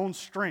flesh, in our own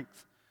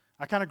strength.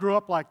 I kind of grew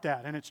up like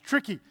that, and it's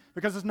tricky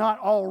because it's not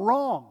all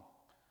wrong.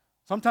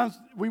 Sometimes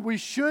we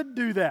should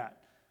do that.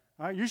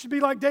 Right? You should be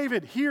like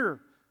David here,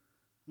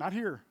 not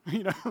here,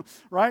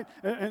 right?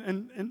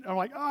 And I'm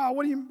like,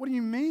 what do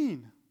you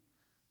mean?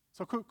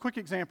 So quick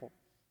example.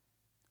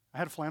 I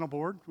had a flannel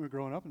board when we were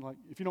growing up, and like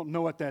if you don't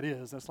know what that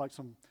is, that's like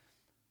some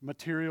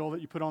material that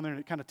you put on there, and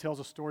it kind of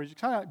tells a story.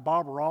 It's kind of like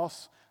Bob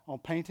Ross on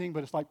painting,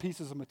 but it's like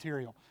pieces of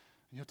material.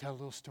 You'll tell a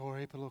little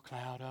story, put a little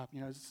cloud up.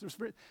 It's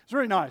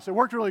very nice. It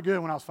worked really good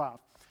when I was 5.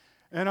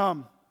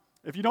 And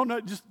if you don't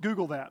know, just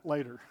Google that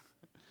later.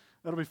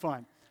 That'll be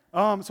fine.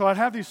 So I'd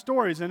have these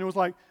stories, and it was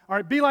like, all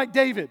right, be like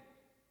David.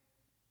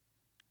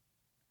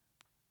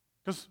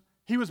 Because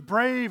he was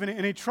brave,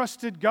 and he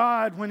trusted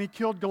God when he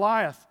killed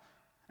Goliath.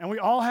 And we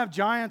all have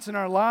giants in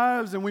our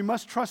lives, and we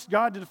must trust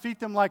God to defeat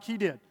them like he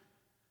did.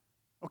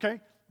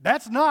 Okay?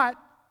 That's not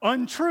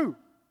untrue.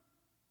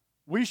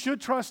 We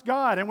should trust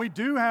God, and we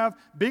do have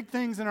big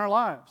things in our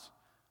lives.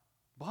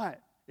 But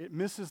it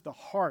misses the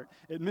heart.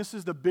 It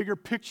misses the bigger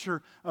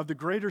picture of the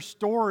greater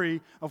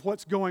story of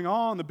what's going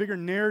on, the bigger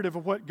narrative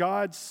of what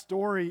God's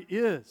story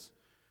is.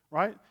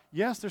 Right?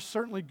 Yes, there's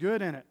certainly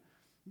good in it.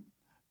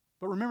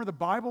 But remember, the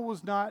Bible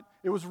was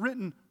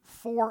written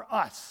for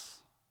us.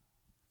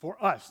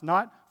 For us.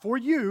 Not for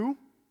you,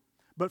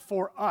 but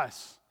for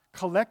us,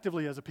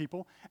 collectively as a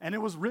people. And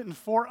it was written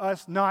for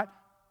us, not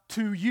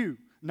to you,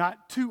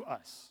 not to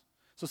us.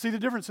 So see the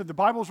difference? The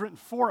Bible was written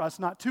for us,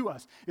 not to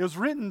us. It was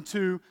written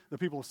to the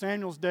people of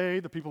Samuel's day,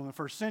 the people in the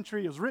first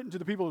century. It was written to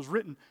the people it was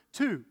written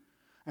to.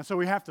 And so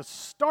we have to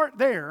start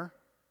there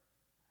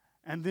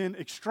and then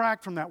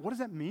extract from that. What does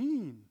that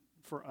mean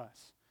for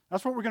us?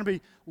 That's what we're going to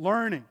be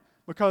learning.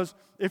 Because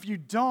if you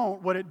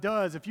don't, what it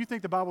does, if you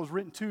think the Bible is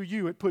written to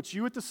you, it puts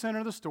you at the center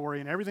of the story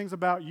and everything's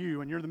about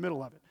you and you're in the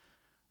middle of it.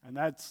 And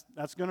that's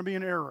going to be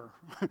an error.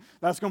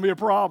 That's going to be a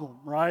problem,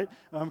 right?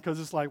 Because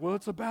it's like, well,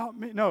 it's about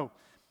me. No.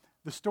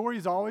 The story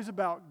is always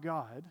about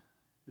God.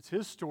 It's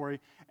his story.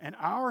 And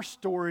our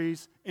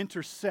stories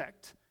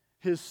intersect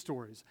his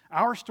stories.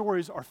 Our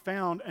stories are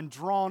found and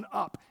drawn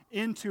up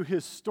into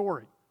his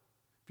story.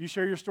 If you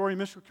share your story in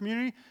Mystical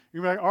Community,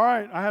 you're like, all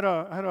right, I had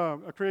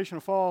a creation,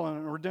 a fall,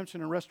 and a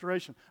redemption and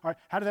restoration. All right,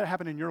 how did that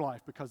happen in your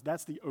life? Because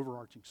that's the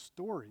overarching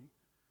story.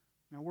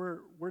 Now,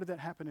 where did that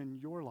happen in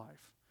your life?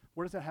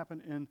 Where does that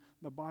happen in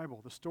the Bible?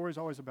 The story is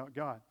always about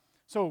God.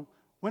 So,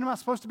 when am I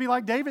supposed to be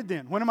like David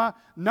then? When am I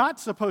not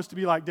supposed to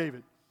be like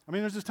David? I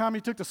mean, there's this time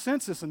he took the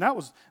census, and that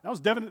was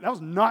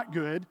not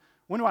good.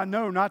 When do I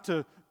know not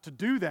to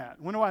do that?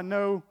 When do I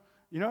know,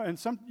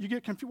 and you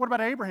get confused. What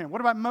about Abraham?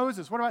 What about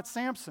Moses? What about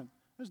Samson?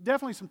 There's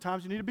definitely some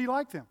times you need to be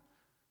like them.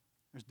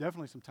 There's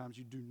definitely some times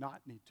you do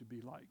not need to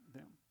be like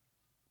them.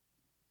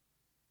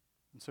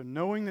 And so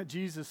knowing that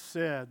Jesus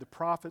said the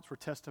prophets were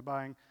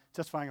testifying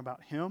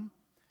about him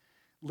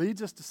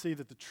leads us to see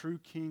that the true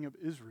king of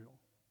Israel,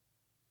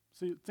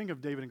 think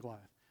of David and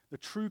Goliath. The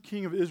true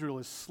king of Israel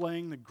is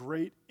slaying the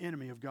great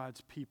enemy of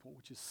God's people,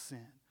 which is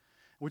sin,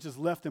 which has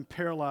left them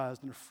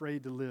paralyzed and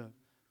afraid to live.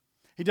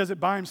 He does it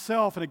by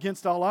himself and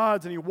against all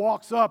odds, and he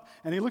walks up,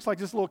 and he looks like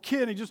this little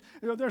kid, and he just,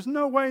 there's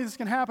no way this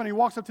can happen. He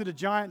walks up to the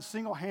giant and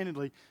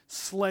single-handedly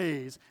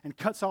slays and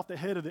cuts off the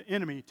head of the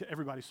enemy to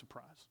everybody's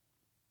surprise.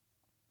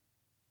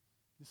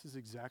 This is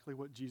exactly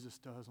what Jesus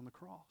does on the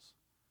cross.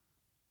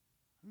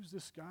 Who's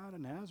this guy out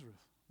of Nazareth?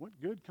 What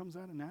good comes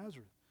out of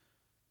Nazareth?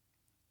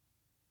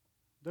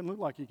 Doesn't look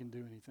like he can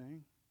do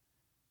anything.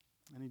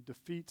 And he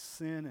defeats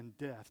sin and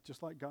death,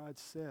 just like God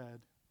said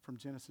from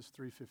Genesis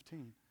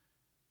 3:15.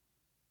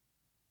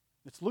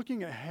 It's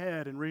looking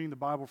ahead and reading the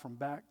Bible from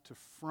back to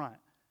front.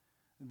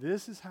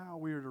 This is how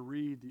we are to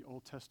read the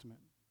Old Testament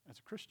as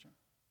a Christian.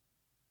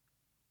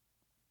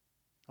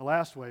 The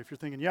last way, if you're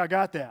thinking, yeah, I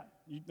got that.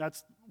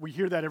 We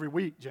hear that every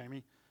week,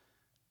 Jamie.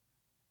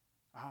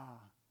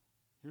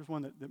 Here's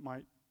one that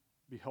might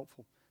be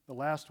helpful. The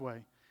last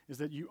way is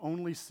that you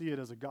only see it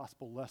as a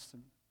gospel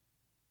lesson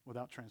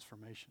without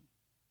transformation.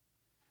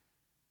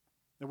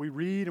 That we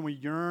read and we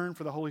yearn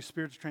for the Holy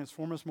Spirit to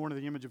transform us more into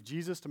the image of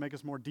Jesus, to make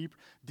us more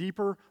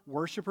deeper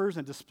worshipers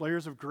and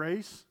displayers of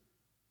grace.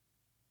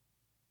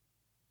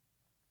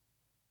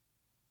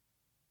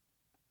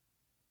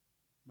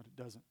 But it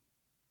doesn't.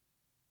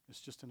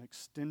 It's just an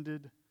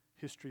extended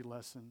history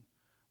lesson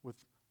with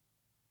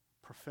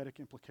prophetic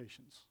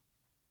implications.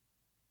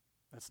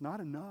 That's not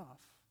enough.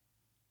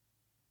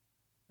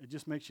 It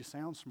just makes you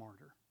sound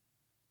smarter.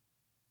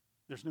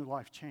 There's no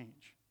life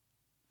change.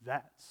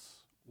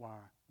 That's why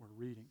we're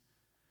reading.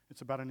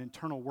 It's about an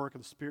internal work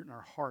of the Spirit in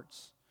our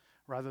hearts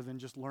rather than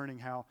just learning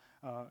how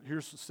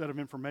here's a set of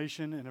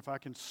information, and if I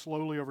can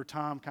slowly over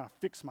time kind of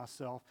fix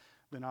myself,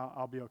 then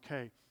I'll be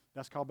okay.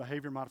 That's called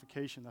behavior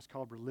modification. That's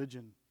called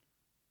religion.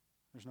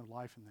 There's no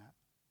life in that.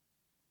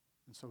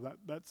 And so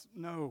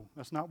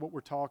that's not what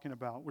we're talking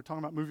about. We're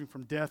talking about moving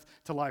from death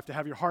to life, to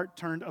have your heart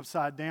turned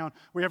upside down.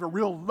 We have a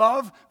real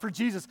love for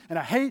Jesus and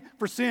a hate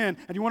for sin,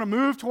 and you want to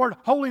move toward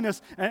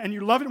holiness, and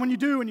you love it when you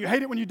do, and you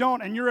hate it when you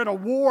don't, and you're at a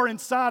war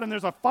inside, and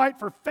there's a fight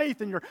for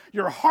faith in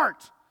your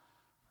heart.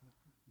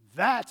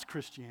 That's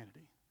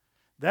Christianity.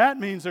 That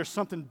means there's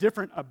something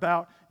different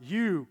about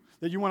you,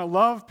 that you want to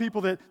love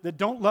people that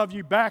don't love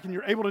you back, and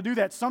you're able to do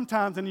that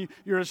sometimes, and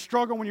you're in a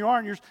struggle when you are,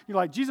 and you're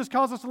like, Jesus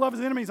calls us to love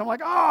his enemies. I'm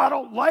like, I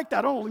don't like that.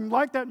 I don't even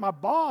like that in my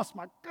boss.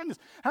 My goodness,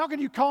 how can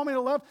you call me to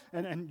love?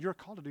 And you're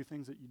called to do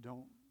things that you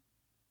don't.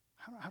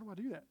 How do I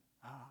do that?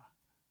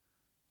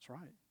 That's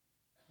right.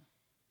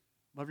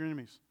 Love your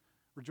enemies.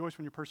 Rejoice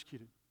when you're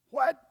persecuted.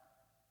 What?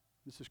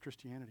 This is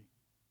Christianity.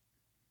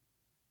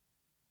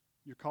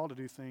 You're called to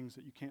do things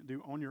that you can't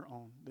do on your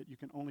own, that you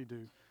can only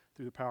do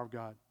through the power of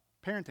God.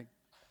 Parenting.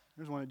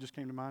 There's one that just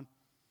came to mind.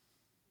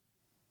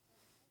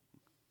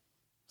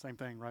 Same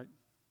thing, right?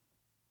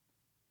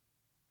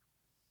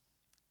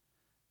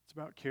 It's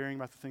about caring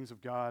about the things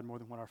of God more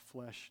than what our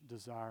flesh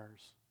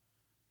desires.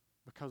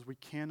 Because we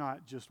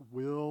cannot just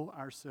will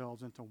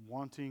ourselves into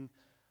wanting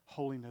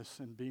holiness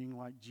and being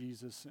like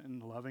Jesus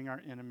and loving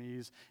our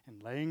enemies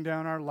and laying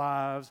down our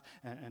lives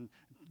and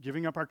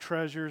giving up our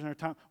treasures and our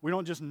time. We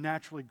don't just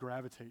naturally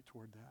gravitate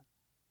toward that.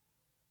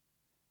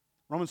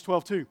 Romans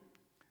 12:2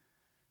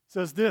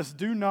 says this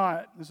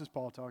is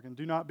Paul talking,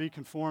 do not be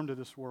conformed to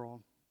this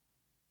world,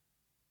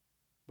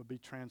 but be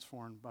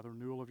transformed by the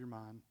renewal of your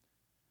mind,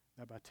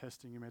 that by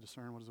testing you may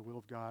discern what is the will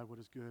of God, what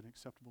is good and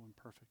acceptable and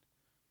perfect.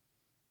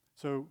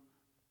 So,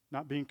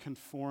 not being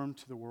conformed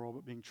to the world,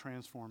 but being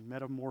transformed,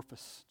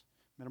 metamorphosized,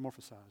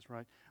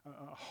 right?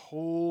 A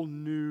whole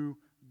new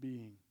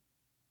being.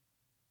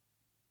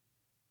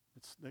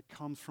 That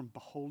comes from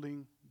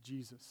beholding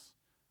Jesus.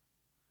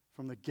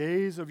 From the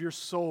gaze of your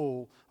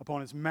soul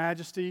upon his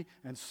majesty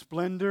and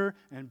splendor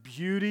and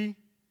beauty,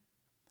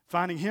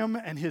 finding him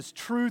and his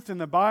truth in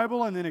the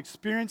Bible, and then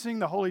experiencing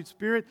the Holy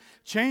Spirit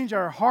change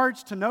our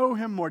hearts to know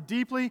him more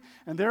deeply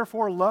and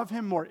therefore love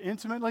him more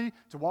intimately,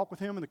 to walk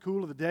with him in the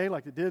cool of the day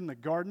like they did in the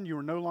garden. You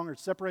are no longer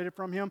separated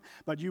from him,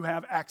 but you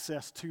have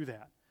access to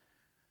that.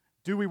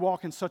 Do we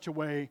walk in such a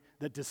way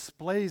that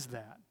displays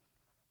that?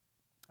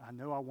 I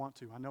know I want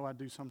to. I know I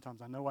do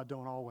sometimes. I know I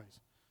don't always.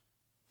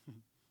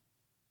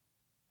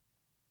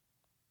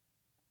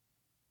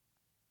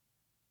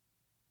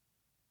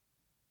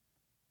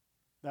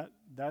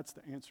 That's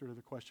the answer to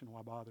the question,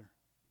 why bother?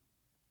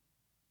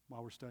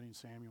 While we're studying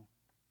Samuel.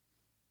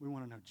 We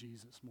want to know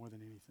Jesus more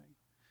than anything.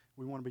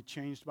 We want to be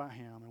changed by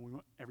him, and we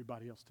want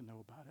everybody else to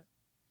know about it.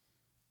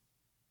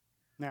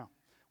 Now,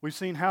 we've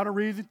seen how to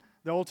read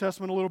the Old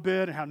Testament a little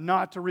bit and how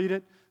not to read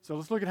it. So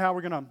let's look at how we're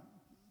going to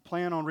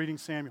plan on reading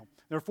Samuel.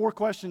 There are 4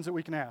 questions that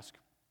we can ask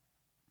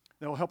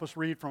that will help us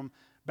read from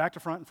back to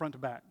front and front to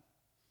back.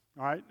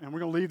 All right? And we're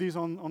going to leave these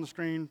on the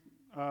screen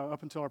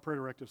up until our prayer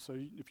directive. So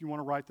if you want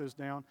to write those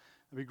down,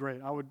 that'd be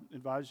great. I would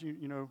advise you,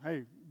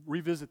 hey,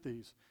 revisit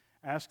these.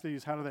 Ask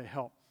these, how do they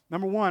help?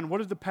 Number 1, what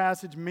does the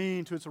passage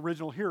mean to its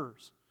original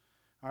hearers?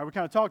 All right, we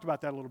kind of talked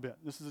about that a little bit.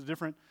 This is a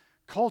different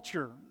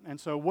culture. And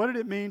so what did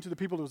it mean to the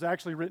people it was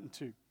actually written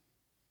to?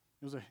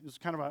 It was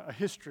kind of a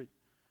history,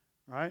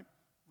 right?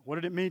 What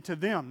did it mean to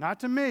them? Not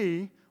to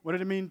me. What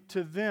did it mean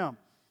to them?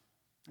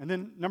 And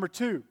then number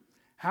 2,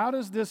 how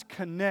does this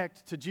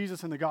connect to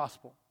Jesus and the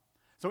gospel?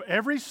 So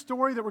every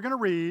story that we're going to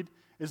read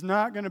is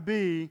not going to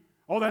be,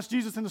 oh, that's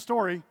Jesus in the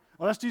story.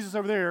 Oh, that's Jesus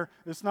over there.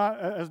 It's not,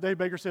 as Dave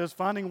Baker says,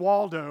 finding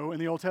Waldo in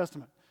the Old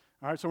Testament.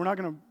 All right, so we're not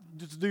going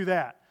to just do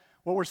that.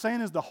 What we're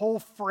saying is the whole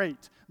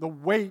freight, the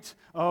weight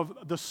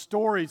of the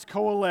stories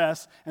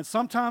coalesce, and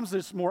sometimes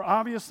it's more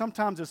obvious,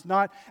 sometimes it's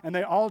not, and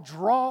they all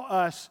draw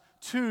us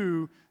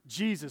to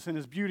Jesus and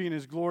His beauty and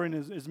His glory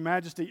and His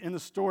majesty in the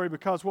story,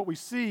 because what we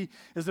see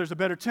is there's a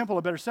better temple,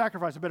 a better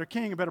sacrifice, a better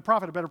king, a better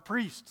prophet, a better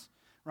priest,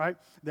 right?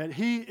 That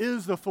He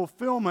is the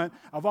fulfillment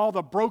of all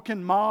the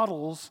broken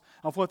models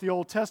of what the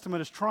Old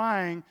Testament is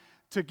trying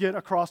to get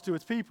across to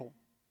its people.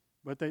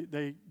 But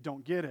they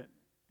don't get it,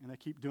 and they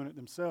keep doing it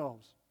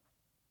themselves.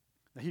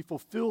 That He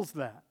fulfills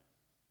that.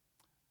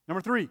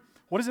 Number 3,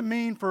 what does it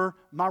mean for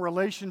my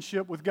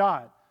relationship with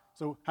God?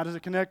 So how does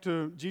it connect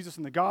to Jesus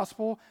and the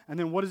gospel? And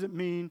then what does it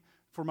mean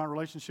for my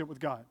relationship with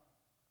God?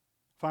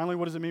 Finally,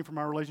 what does it mean for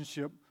my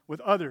relationship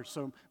with others?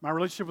 So my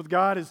relationship with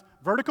God is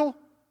vertical,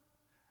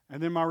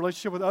 and then my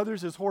relationship with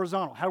others is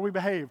horizontal. How do we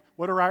behave?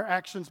 What are our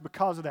actions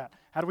because of that?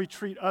 How do we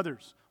treat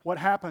others? What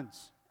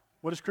happens?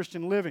 What is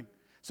Christian living?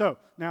 So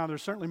now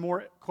there's certainly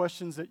more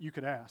questions that you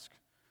could ask.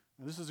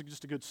 Now, this is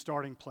just a good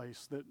starting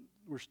place, that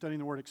we're studying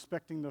the Word,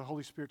 expecting the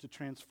Holy Spirit to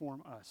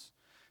transform us,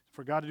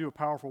 for God to do a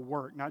powerful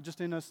work, not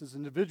just in us as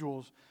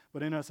individuals,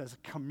 but in us as a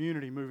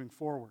community moving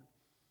forward.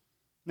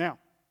 Now,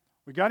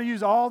 we've got to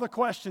use all the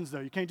questions,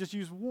 though. You can't just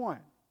use one.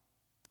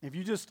 If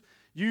you just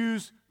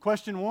use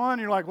question 1,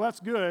 you're like, well, that's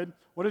good.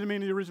 What did it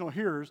mean to the original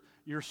hearers?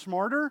 You're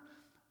smarter,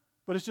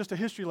 but it's just a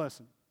history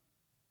lesson,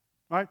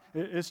 right?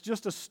 It's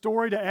just a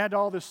story to add to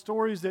all the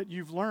stories that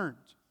you've learned.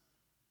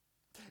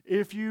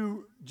 If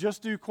you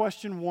just do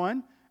question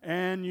 1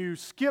 and you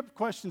skip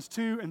questions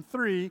 2 and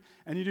 3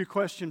 and you do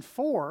question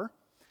 4,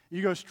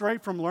 you go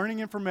straight from learning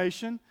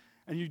information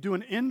and you do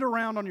an end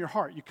around on your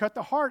heart. You cut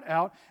the heart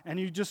out and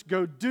you just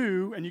go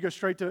do, and you go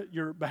straight to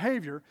your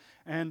behavior.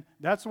 And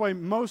that's the way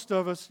most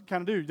of us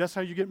kind of do. That's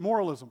how you get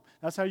moralism.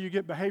 That's how you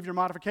get behavior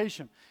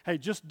modification. Hey,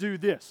 just do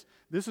this.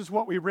 This is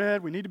what we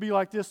read. We need to be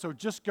like this, so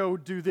just go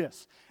do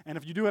this. And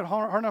if you do it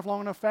hard enough,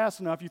 long enough, fast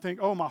enough, you think,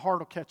 oh, my heart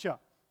will catch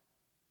up.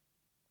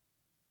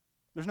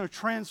 There's no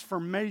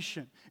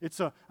transformation.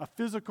 It's a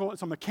physical,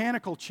 it's a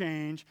mechanical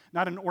change,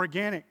 not an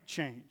organic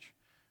change,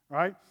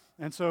 right?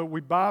 And so we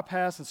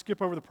bypass and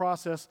skip over the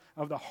process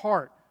of the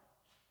heart.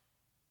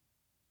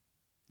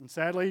 And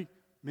sadly,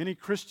 many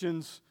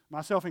Christians,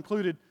 myself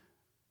included,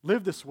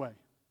 live this way.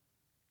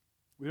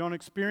 We don't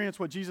experience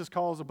what Jesus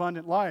calls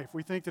abundant life.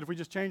 We think that if we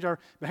just change our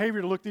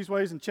behavior to look these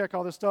ways and check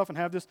all this stuff and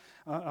have this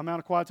amount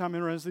of quiet time,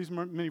 memorize these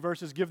many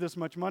verses, give this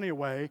much money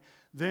away,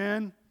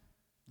 then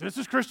this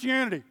is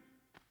Christianity.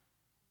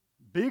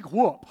 Big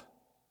whoop.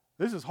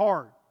 This is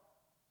hard.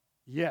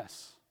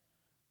 Yes.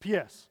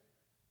 P.S.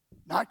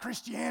 Not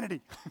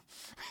Christianity.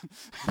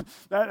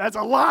 That's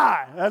a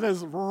lie. That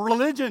is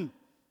religion.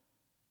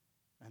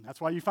 And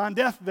that's why you find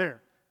death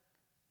there.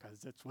 Because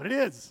that's what it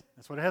is.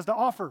 That's what it has to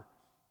offer.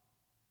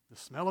 The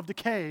smell of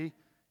decay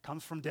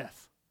comes from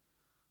death.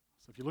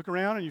 So if you look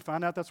around and you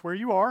find out that's where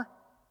you are,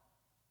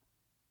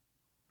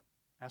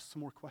 ask some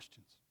more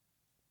questions.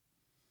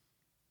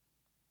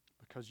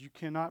 Because you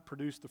cannot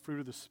produce the fruit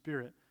of the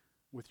Spirit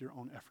with your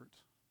own effort.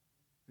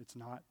 It's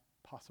not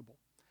possible.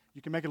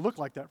 You can make it look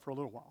like that for a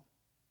little while,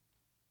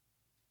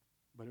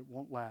 but it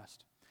won't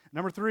last.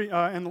 Number 3,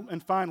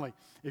 and finally,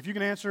 if you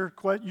can answer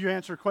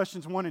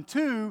questions 1 and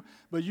 2,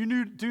 but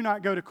you do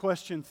not go to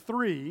question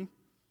 3,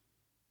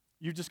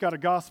 you've just got a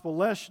gospel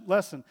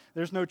lesson.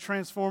 There's no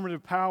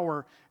transformative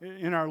power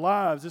in our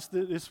lives.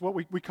 It's what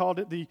we called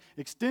it, the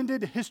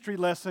extended history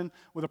lesson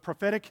with a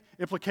prophetic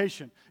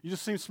implication. You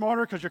just seem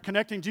smarter because you're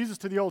connecting Jesus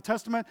to the Old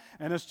Testament,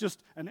 and it's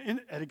just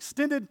an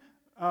extended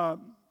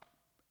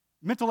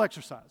mental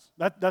exercise.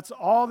 That's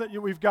all that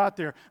we've got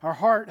there. Our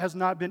heart has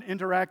not been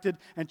interacted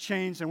and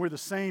changed, and we're the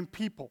same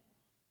people.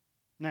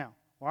 Now,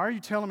 why are you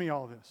telling me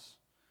all this?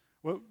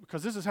 Well,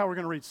 because this is how we're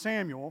going to read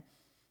Samuel.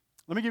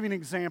 Let me give you an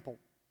example.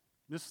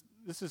 This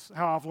is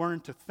how I've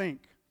learned to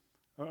think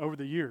over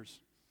the years.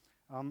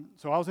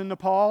 So I was in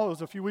Nepal. It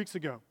was a few weeks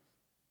ago.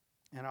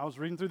 And I was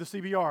reading through the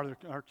CBR,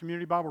 our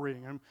community Bible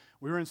reading. And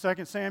we were in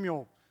 2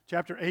 Samuel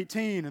chapter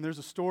 18, and there's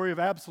a story of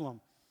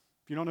Absalom.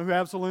 If you don't know who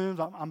Absalom is,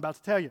 I'm about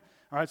to tell you.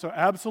 All right, so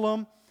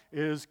Absalom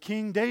is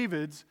King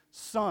David's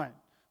son.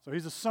 So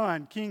he's a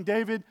son. King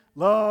David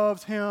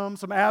loves him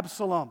some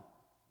Absalom.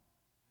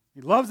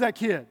 He loves that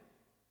kid.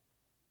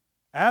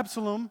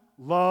 Absalom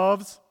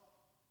loves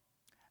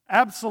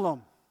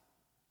Absalom.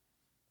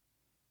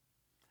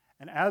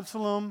 And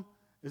Absalom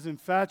is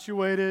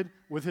infatuated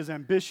with his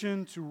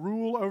ambition to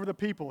rule over the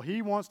people.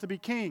 He wants to be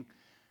king.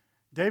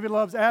 David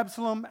loves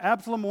Absalom.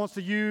 Absalom wants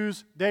to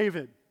use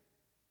David.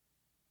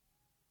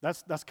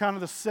 That's kind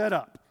of the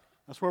setup.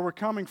 That's where we're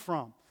coming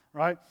from,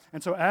 right?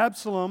 And so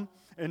Absalom,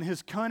 and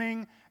his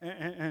cunning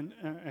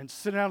and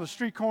sitting out on the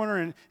street corner,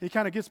 and he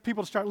kind of gets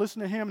people to start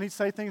listening to him, and he'd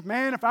say things,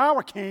 man, if I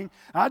were king,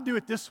 I'd do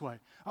it this way.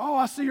 Oh,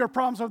 I see your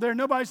problems over there.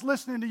 Nobody's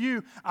listening to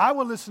you. I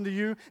will listen to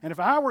you. And if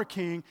I were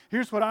king,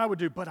 here's what I would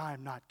do. But I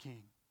am not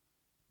king.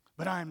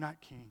 But I am not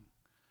king.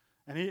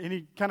 And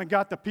he kind of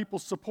got the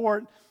people's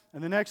support.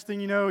 And the next thing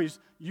you know, he's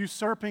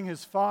usurping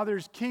his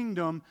father's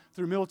kingdom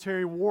through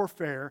military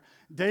warfare.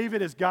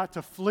 David has got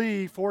to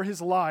flee for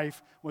his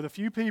life with a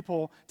few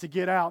people to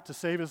get out to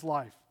save his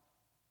life.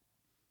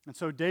 And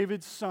so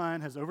David's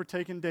son has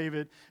overtaken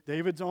David.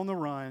 David's on the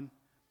run,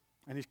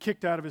 and he's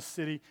kicked out of his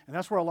city. And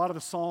that's where a lot of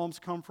the Psalms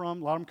come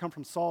from. A lot of them come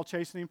from Saul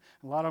chasing him,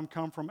 and a lot of them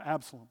come from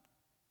Absalom.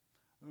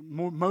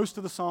 Most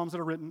of the Psalms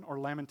that are written are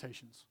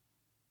lamentations.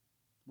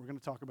 We're going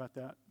to talk about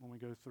that when we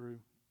go through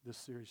this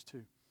series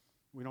too.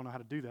 We don't know how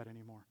to do that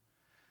anymore.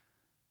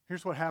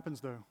 Here's what happens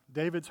though.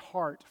 David's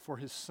heart for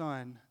his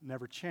son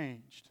never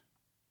changed.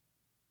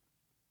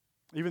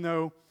 Even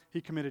though he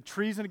committed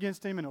treason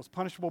against him and it was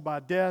punishable by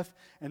death,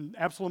 and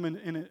Absalom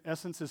in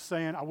essence is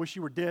saying, I wish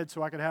you were dead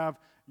so I could have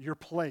your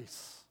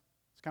place.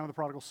 It's kind of the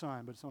prodigal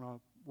son, but it's on a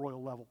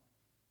royal level.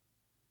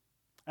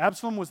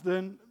 Absalom was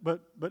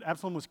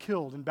Absalom was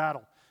killed in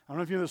battle. I don't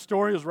know if you know the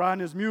story. He was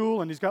riding his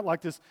mule, and he's got like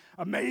this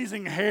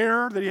amazing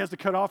hair that he has to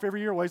cut off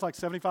every year. Weighs like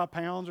 75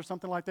 pounds or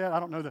something like that. I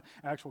don't know the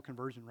actual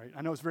conversion rate.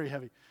 I know it's very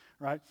heavy,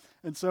 right?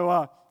 And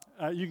so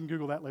you can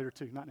Google that later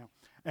too, not now.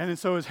 And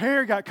so his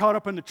hair got caught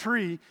up in the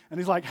tree, and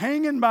he's like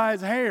hanging by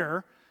his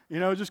hair,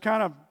 just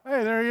kind of,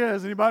 hey, there he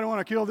is. Anybody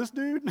want to kill this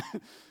dude?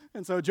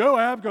 And so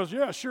Joab goes,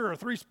 yeah, sure,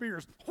 3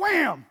 spears.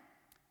 Wham!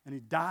 And he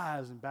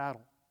dies in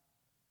battle.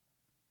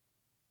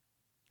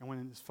 And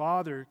when his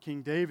father,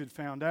 King David,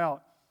 found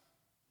out,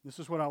 this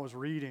is what I was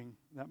reading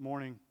that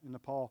morning in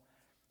Nepal.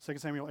 2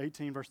 Samuel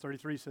 18, verse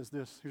 33 says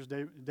this. Here's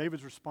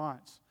David's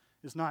response.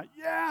 It's not,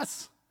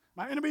 yes,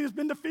 my enemy has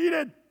been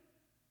defeated.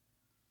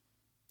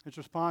 His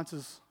response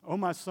is, oh,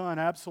 my son,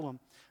 Absalom,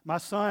 my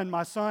son,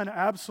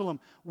 Absalom,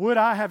 would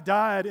I have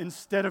died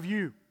instead of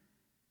you?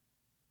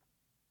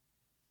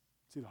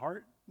 See the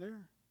heart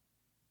there?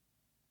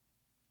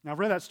 Now, I've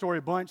read that story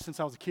a bunch since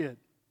I was a kid,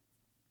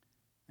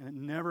 and it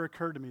never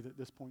occurred to me that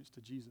this points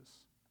to Jesus.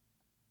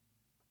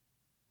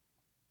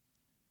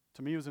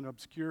 To me, it was an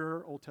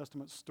obscure Old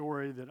Testament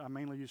story that I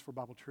mainly use for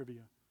Bible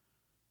trivia.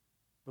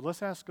 But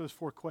let's ask those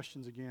 4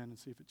 questions again and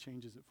see if it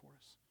changes it for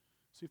us.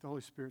 See if the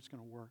Holy Spirit's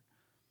going to work.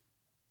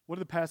 What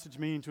did the passage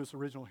mean to its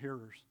original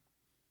hearers?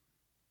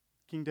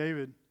 King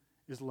David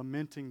is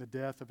lamenting the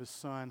death of his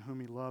son whom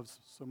he loves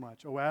so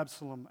much. Oh,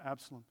 Absalom,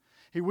 Absalom.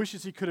 He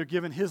wishes he could have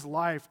given his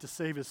life to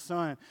save his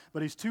son,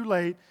 but he's too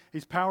late.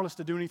 He's powerless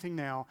to do anything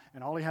now,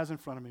 and all he has in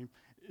front of him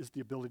is the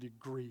ability to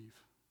grieve.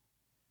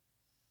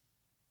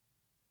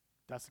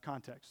 That's the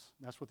context.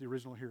 That's what the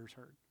original hearers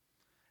heard.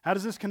 How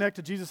does this connect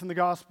to Jesus in the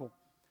gospel?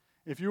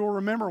 If you will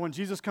remember when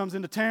Jesus comes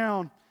into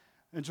town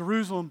in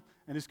Jerusalem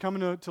and he's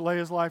coming to lay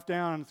his life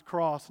down on the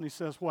cross, and he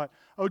says what?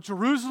 Oh,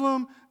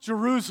 Jerusalem,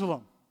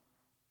 Jerusalem,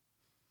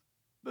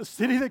 the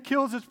city that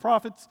kills its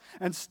prophets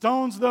and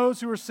stones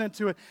those who are sent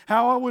to it.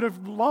 How I would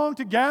have longed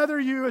to gather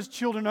you as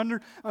children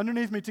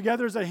underneath me,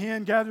 together as a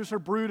hen gathers her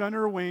brood under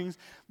her wings,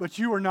 but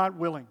you are not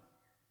willing.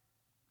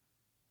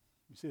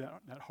 You see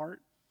that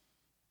heart?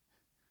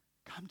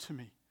 Come to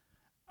me.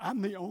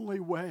 I'm the only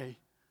way.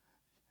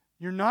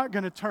 You're not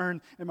going to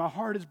turn, and my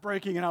heart is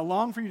breaking, and I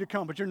long for you to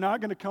come, but you're not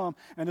going to come,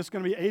 and it's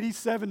going to be 80,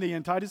 70,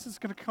 and Titus is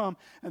going to come,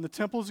 and the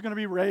temple is going to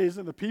be raised,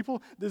 and the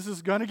people, this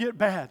is going to get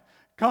bad.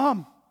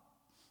 Come.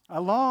 I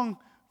long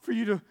for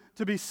you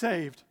to be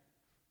saved.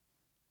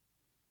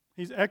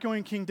 He's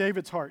echoing King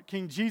David's heart.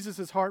 King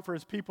Jesus' heart for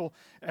his people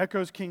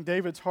echoes King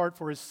David's heart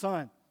for his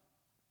son.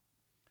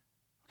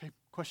 Okay,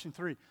 question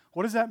 3.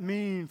 What does that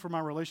mean for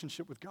my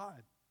relationship with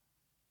God?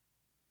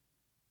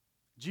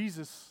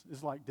 Jesus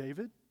is like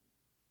David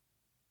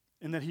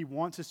in that he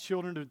wants his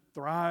children to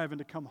thrive and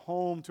to come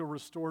home to a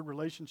restored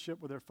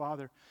relationship with their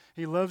Father.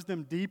 He loves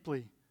them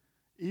deeply,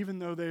 even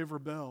though they have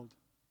rebelled.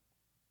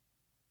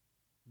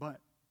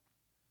 But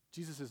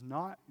Jesus is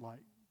not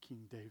like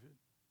King David.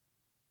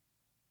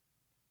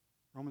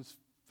 Romans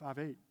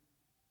 5:8.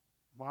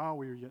 While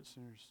we were yet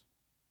sinners,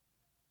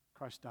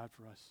 Christ died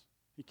for us.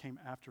 He came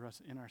after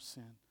us in our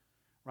sin,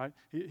 right?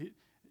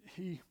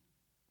 He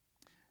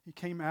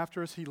came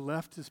after us. He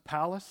left his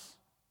palace.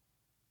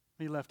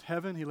 He left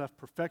heaven. He left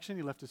perfection.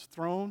 He left his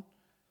throne.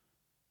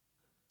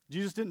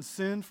 Jesus didn't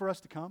send for us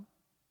to come.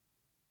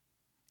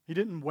 He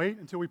didn't wait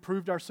until we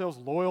proved ourselves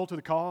loyal to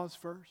the cause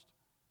first.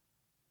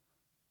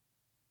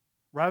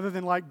 Rather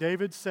than like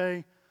David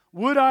say,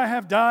 would I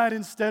have died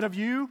instead of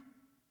you?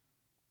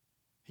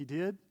 He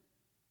did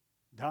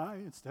die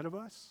instead of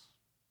us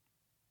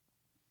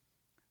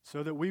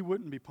so that we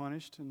wouldn't be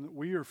punished and that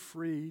we are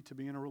free to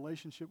be in a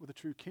relationship with a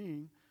true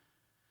king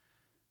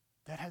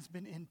that has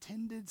been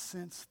intended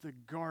since the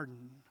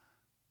garden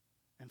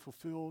and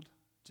fulfilled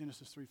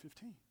Genesis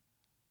 3:15.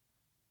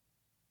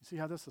 You see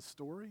how that's a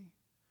story?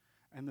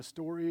 And the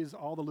stories,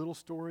 all the little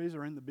stories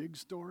are in the big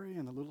story,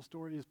 and the little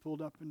story is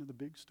pulled up into the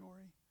big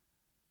story.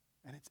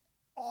 And it's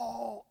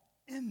all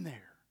in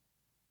there.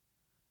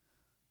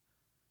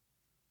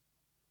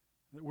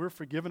 That we're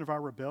forgiven of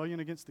our rebellion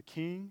against the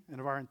king and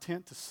of our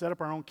intent to set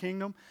up our own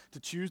kingdom, to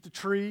choose the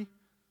tree.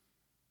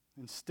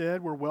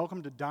 Instead, we're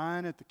welcome to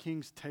dine at the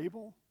king's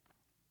table.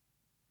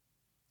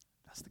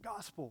 That's the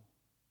gospel.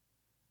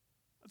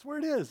 That's where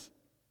it is.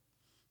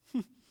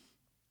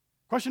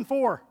 Question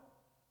 4.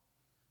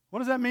 What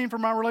does that mean for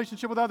my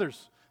relationship with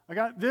others? I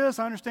got this.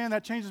 I understand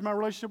that changes my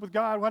relationship with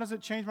God. Why does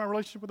it change my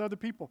relationship with other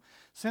people?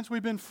 Since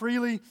we've been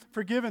freely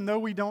forgiven, though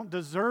we don't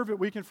deserve it,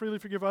 we can freely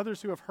forgive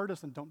others who have hurt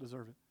us and don't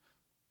deserve it.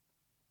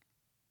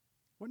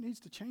 What needs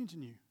to change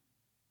in you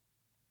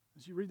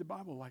as you read the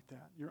Bible like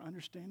that? Your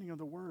understanding of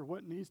the Word.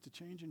 What needs to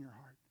change in your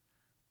heart?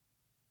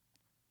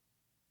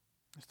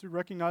 It's through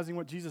recognizing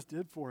what Jesus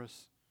did for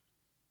us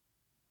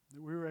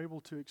that we were able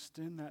to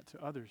extend that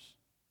to others.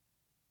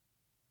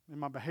 And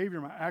my behavior,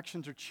 my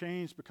actions are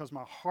changed because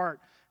my heart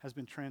has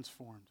been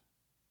transformed.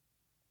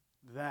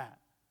 That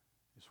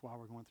is why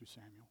we're going through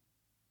Samuel.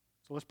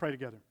 So let's pray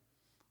together.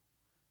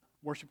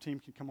 Worship team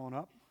can come on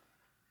up.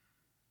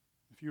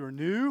 If you are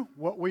new,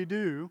 what we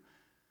do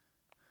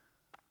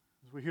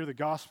is we hear the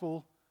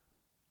gospel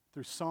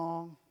through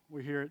song,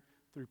 we hear it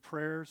through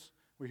prayers,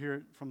 we hear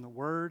it from the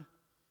Word,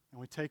 and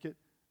we take it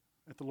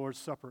at the Lord's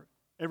Supper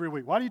every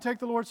week. Why do you take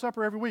the Lord's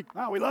Supper every week?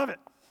 Oh, we love it.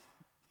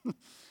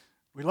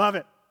 We love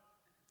it.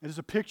 It is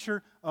a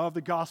picture of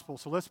the gospel.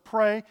 So let's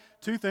pray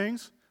 2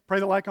 things. Pray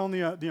that like on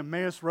the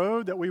Emmaus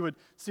Road, that we would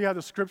see how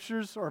the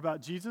Scriptures are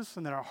about Jesus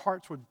and that our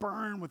hearts would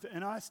burn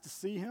within us to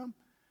see Him.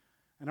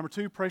 And number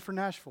 2, pray for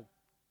Nashville,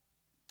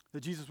 that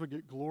Jesus would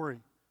get glory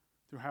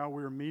through how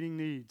we are meeting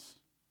needs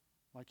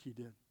like He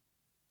did.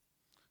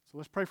 So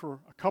let's pray for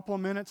a couple of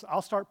minutes.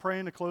 I'll start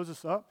praying to close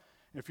us up.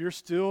 If you're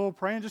still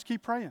praying, just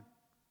keep praying.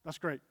 That's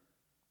great.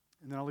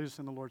 And then I'll lead us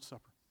in the Lord's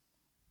Supper.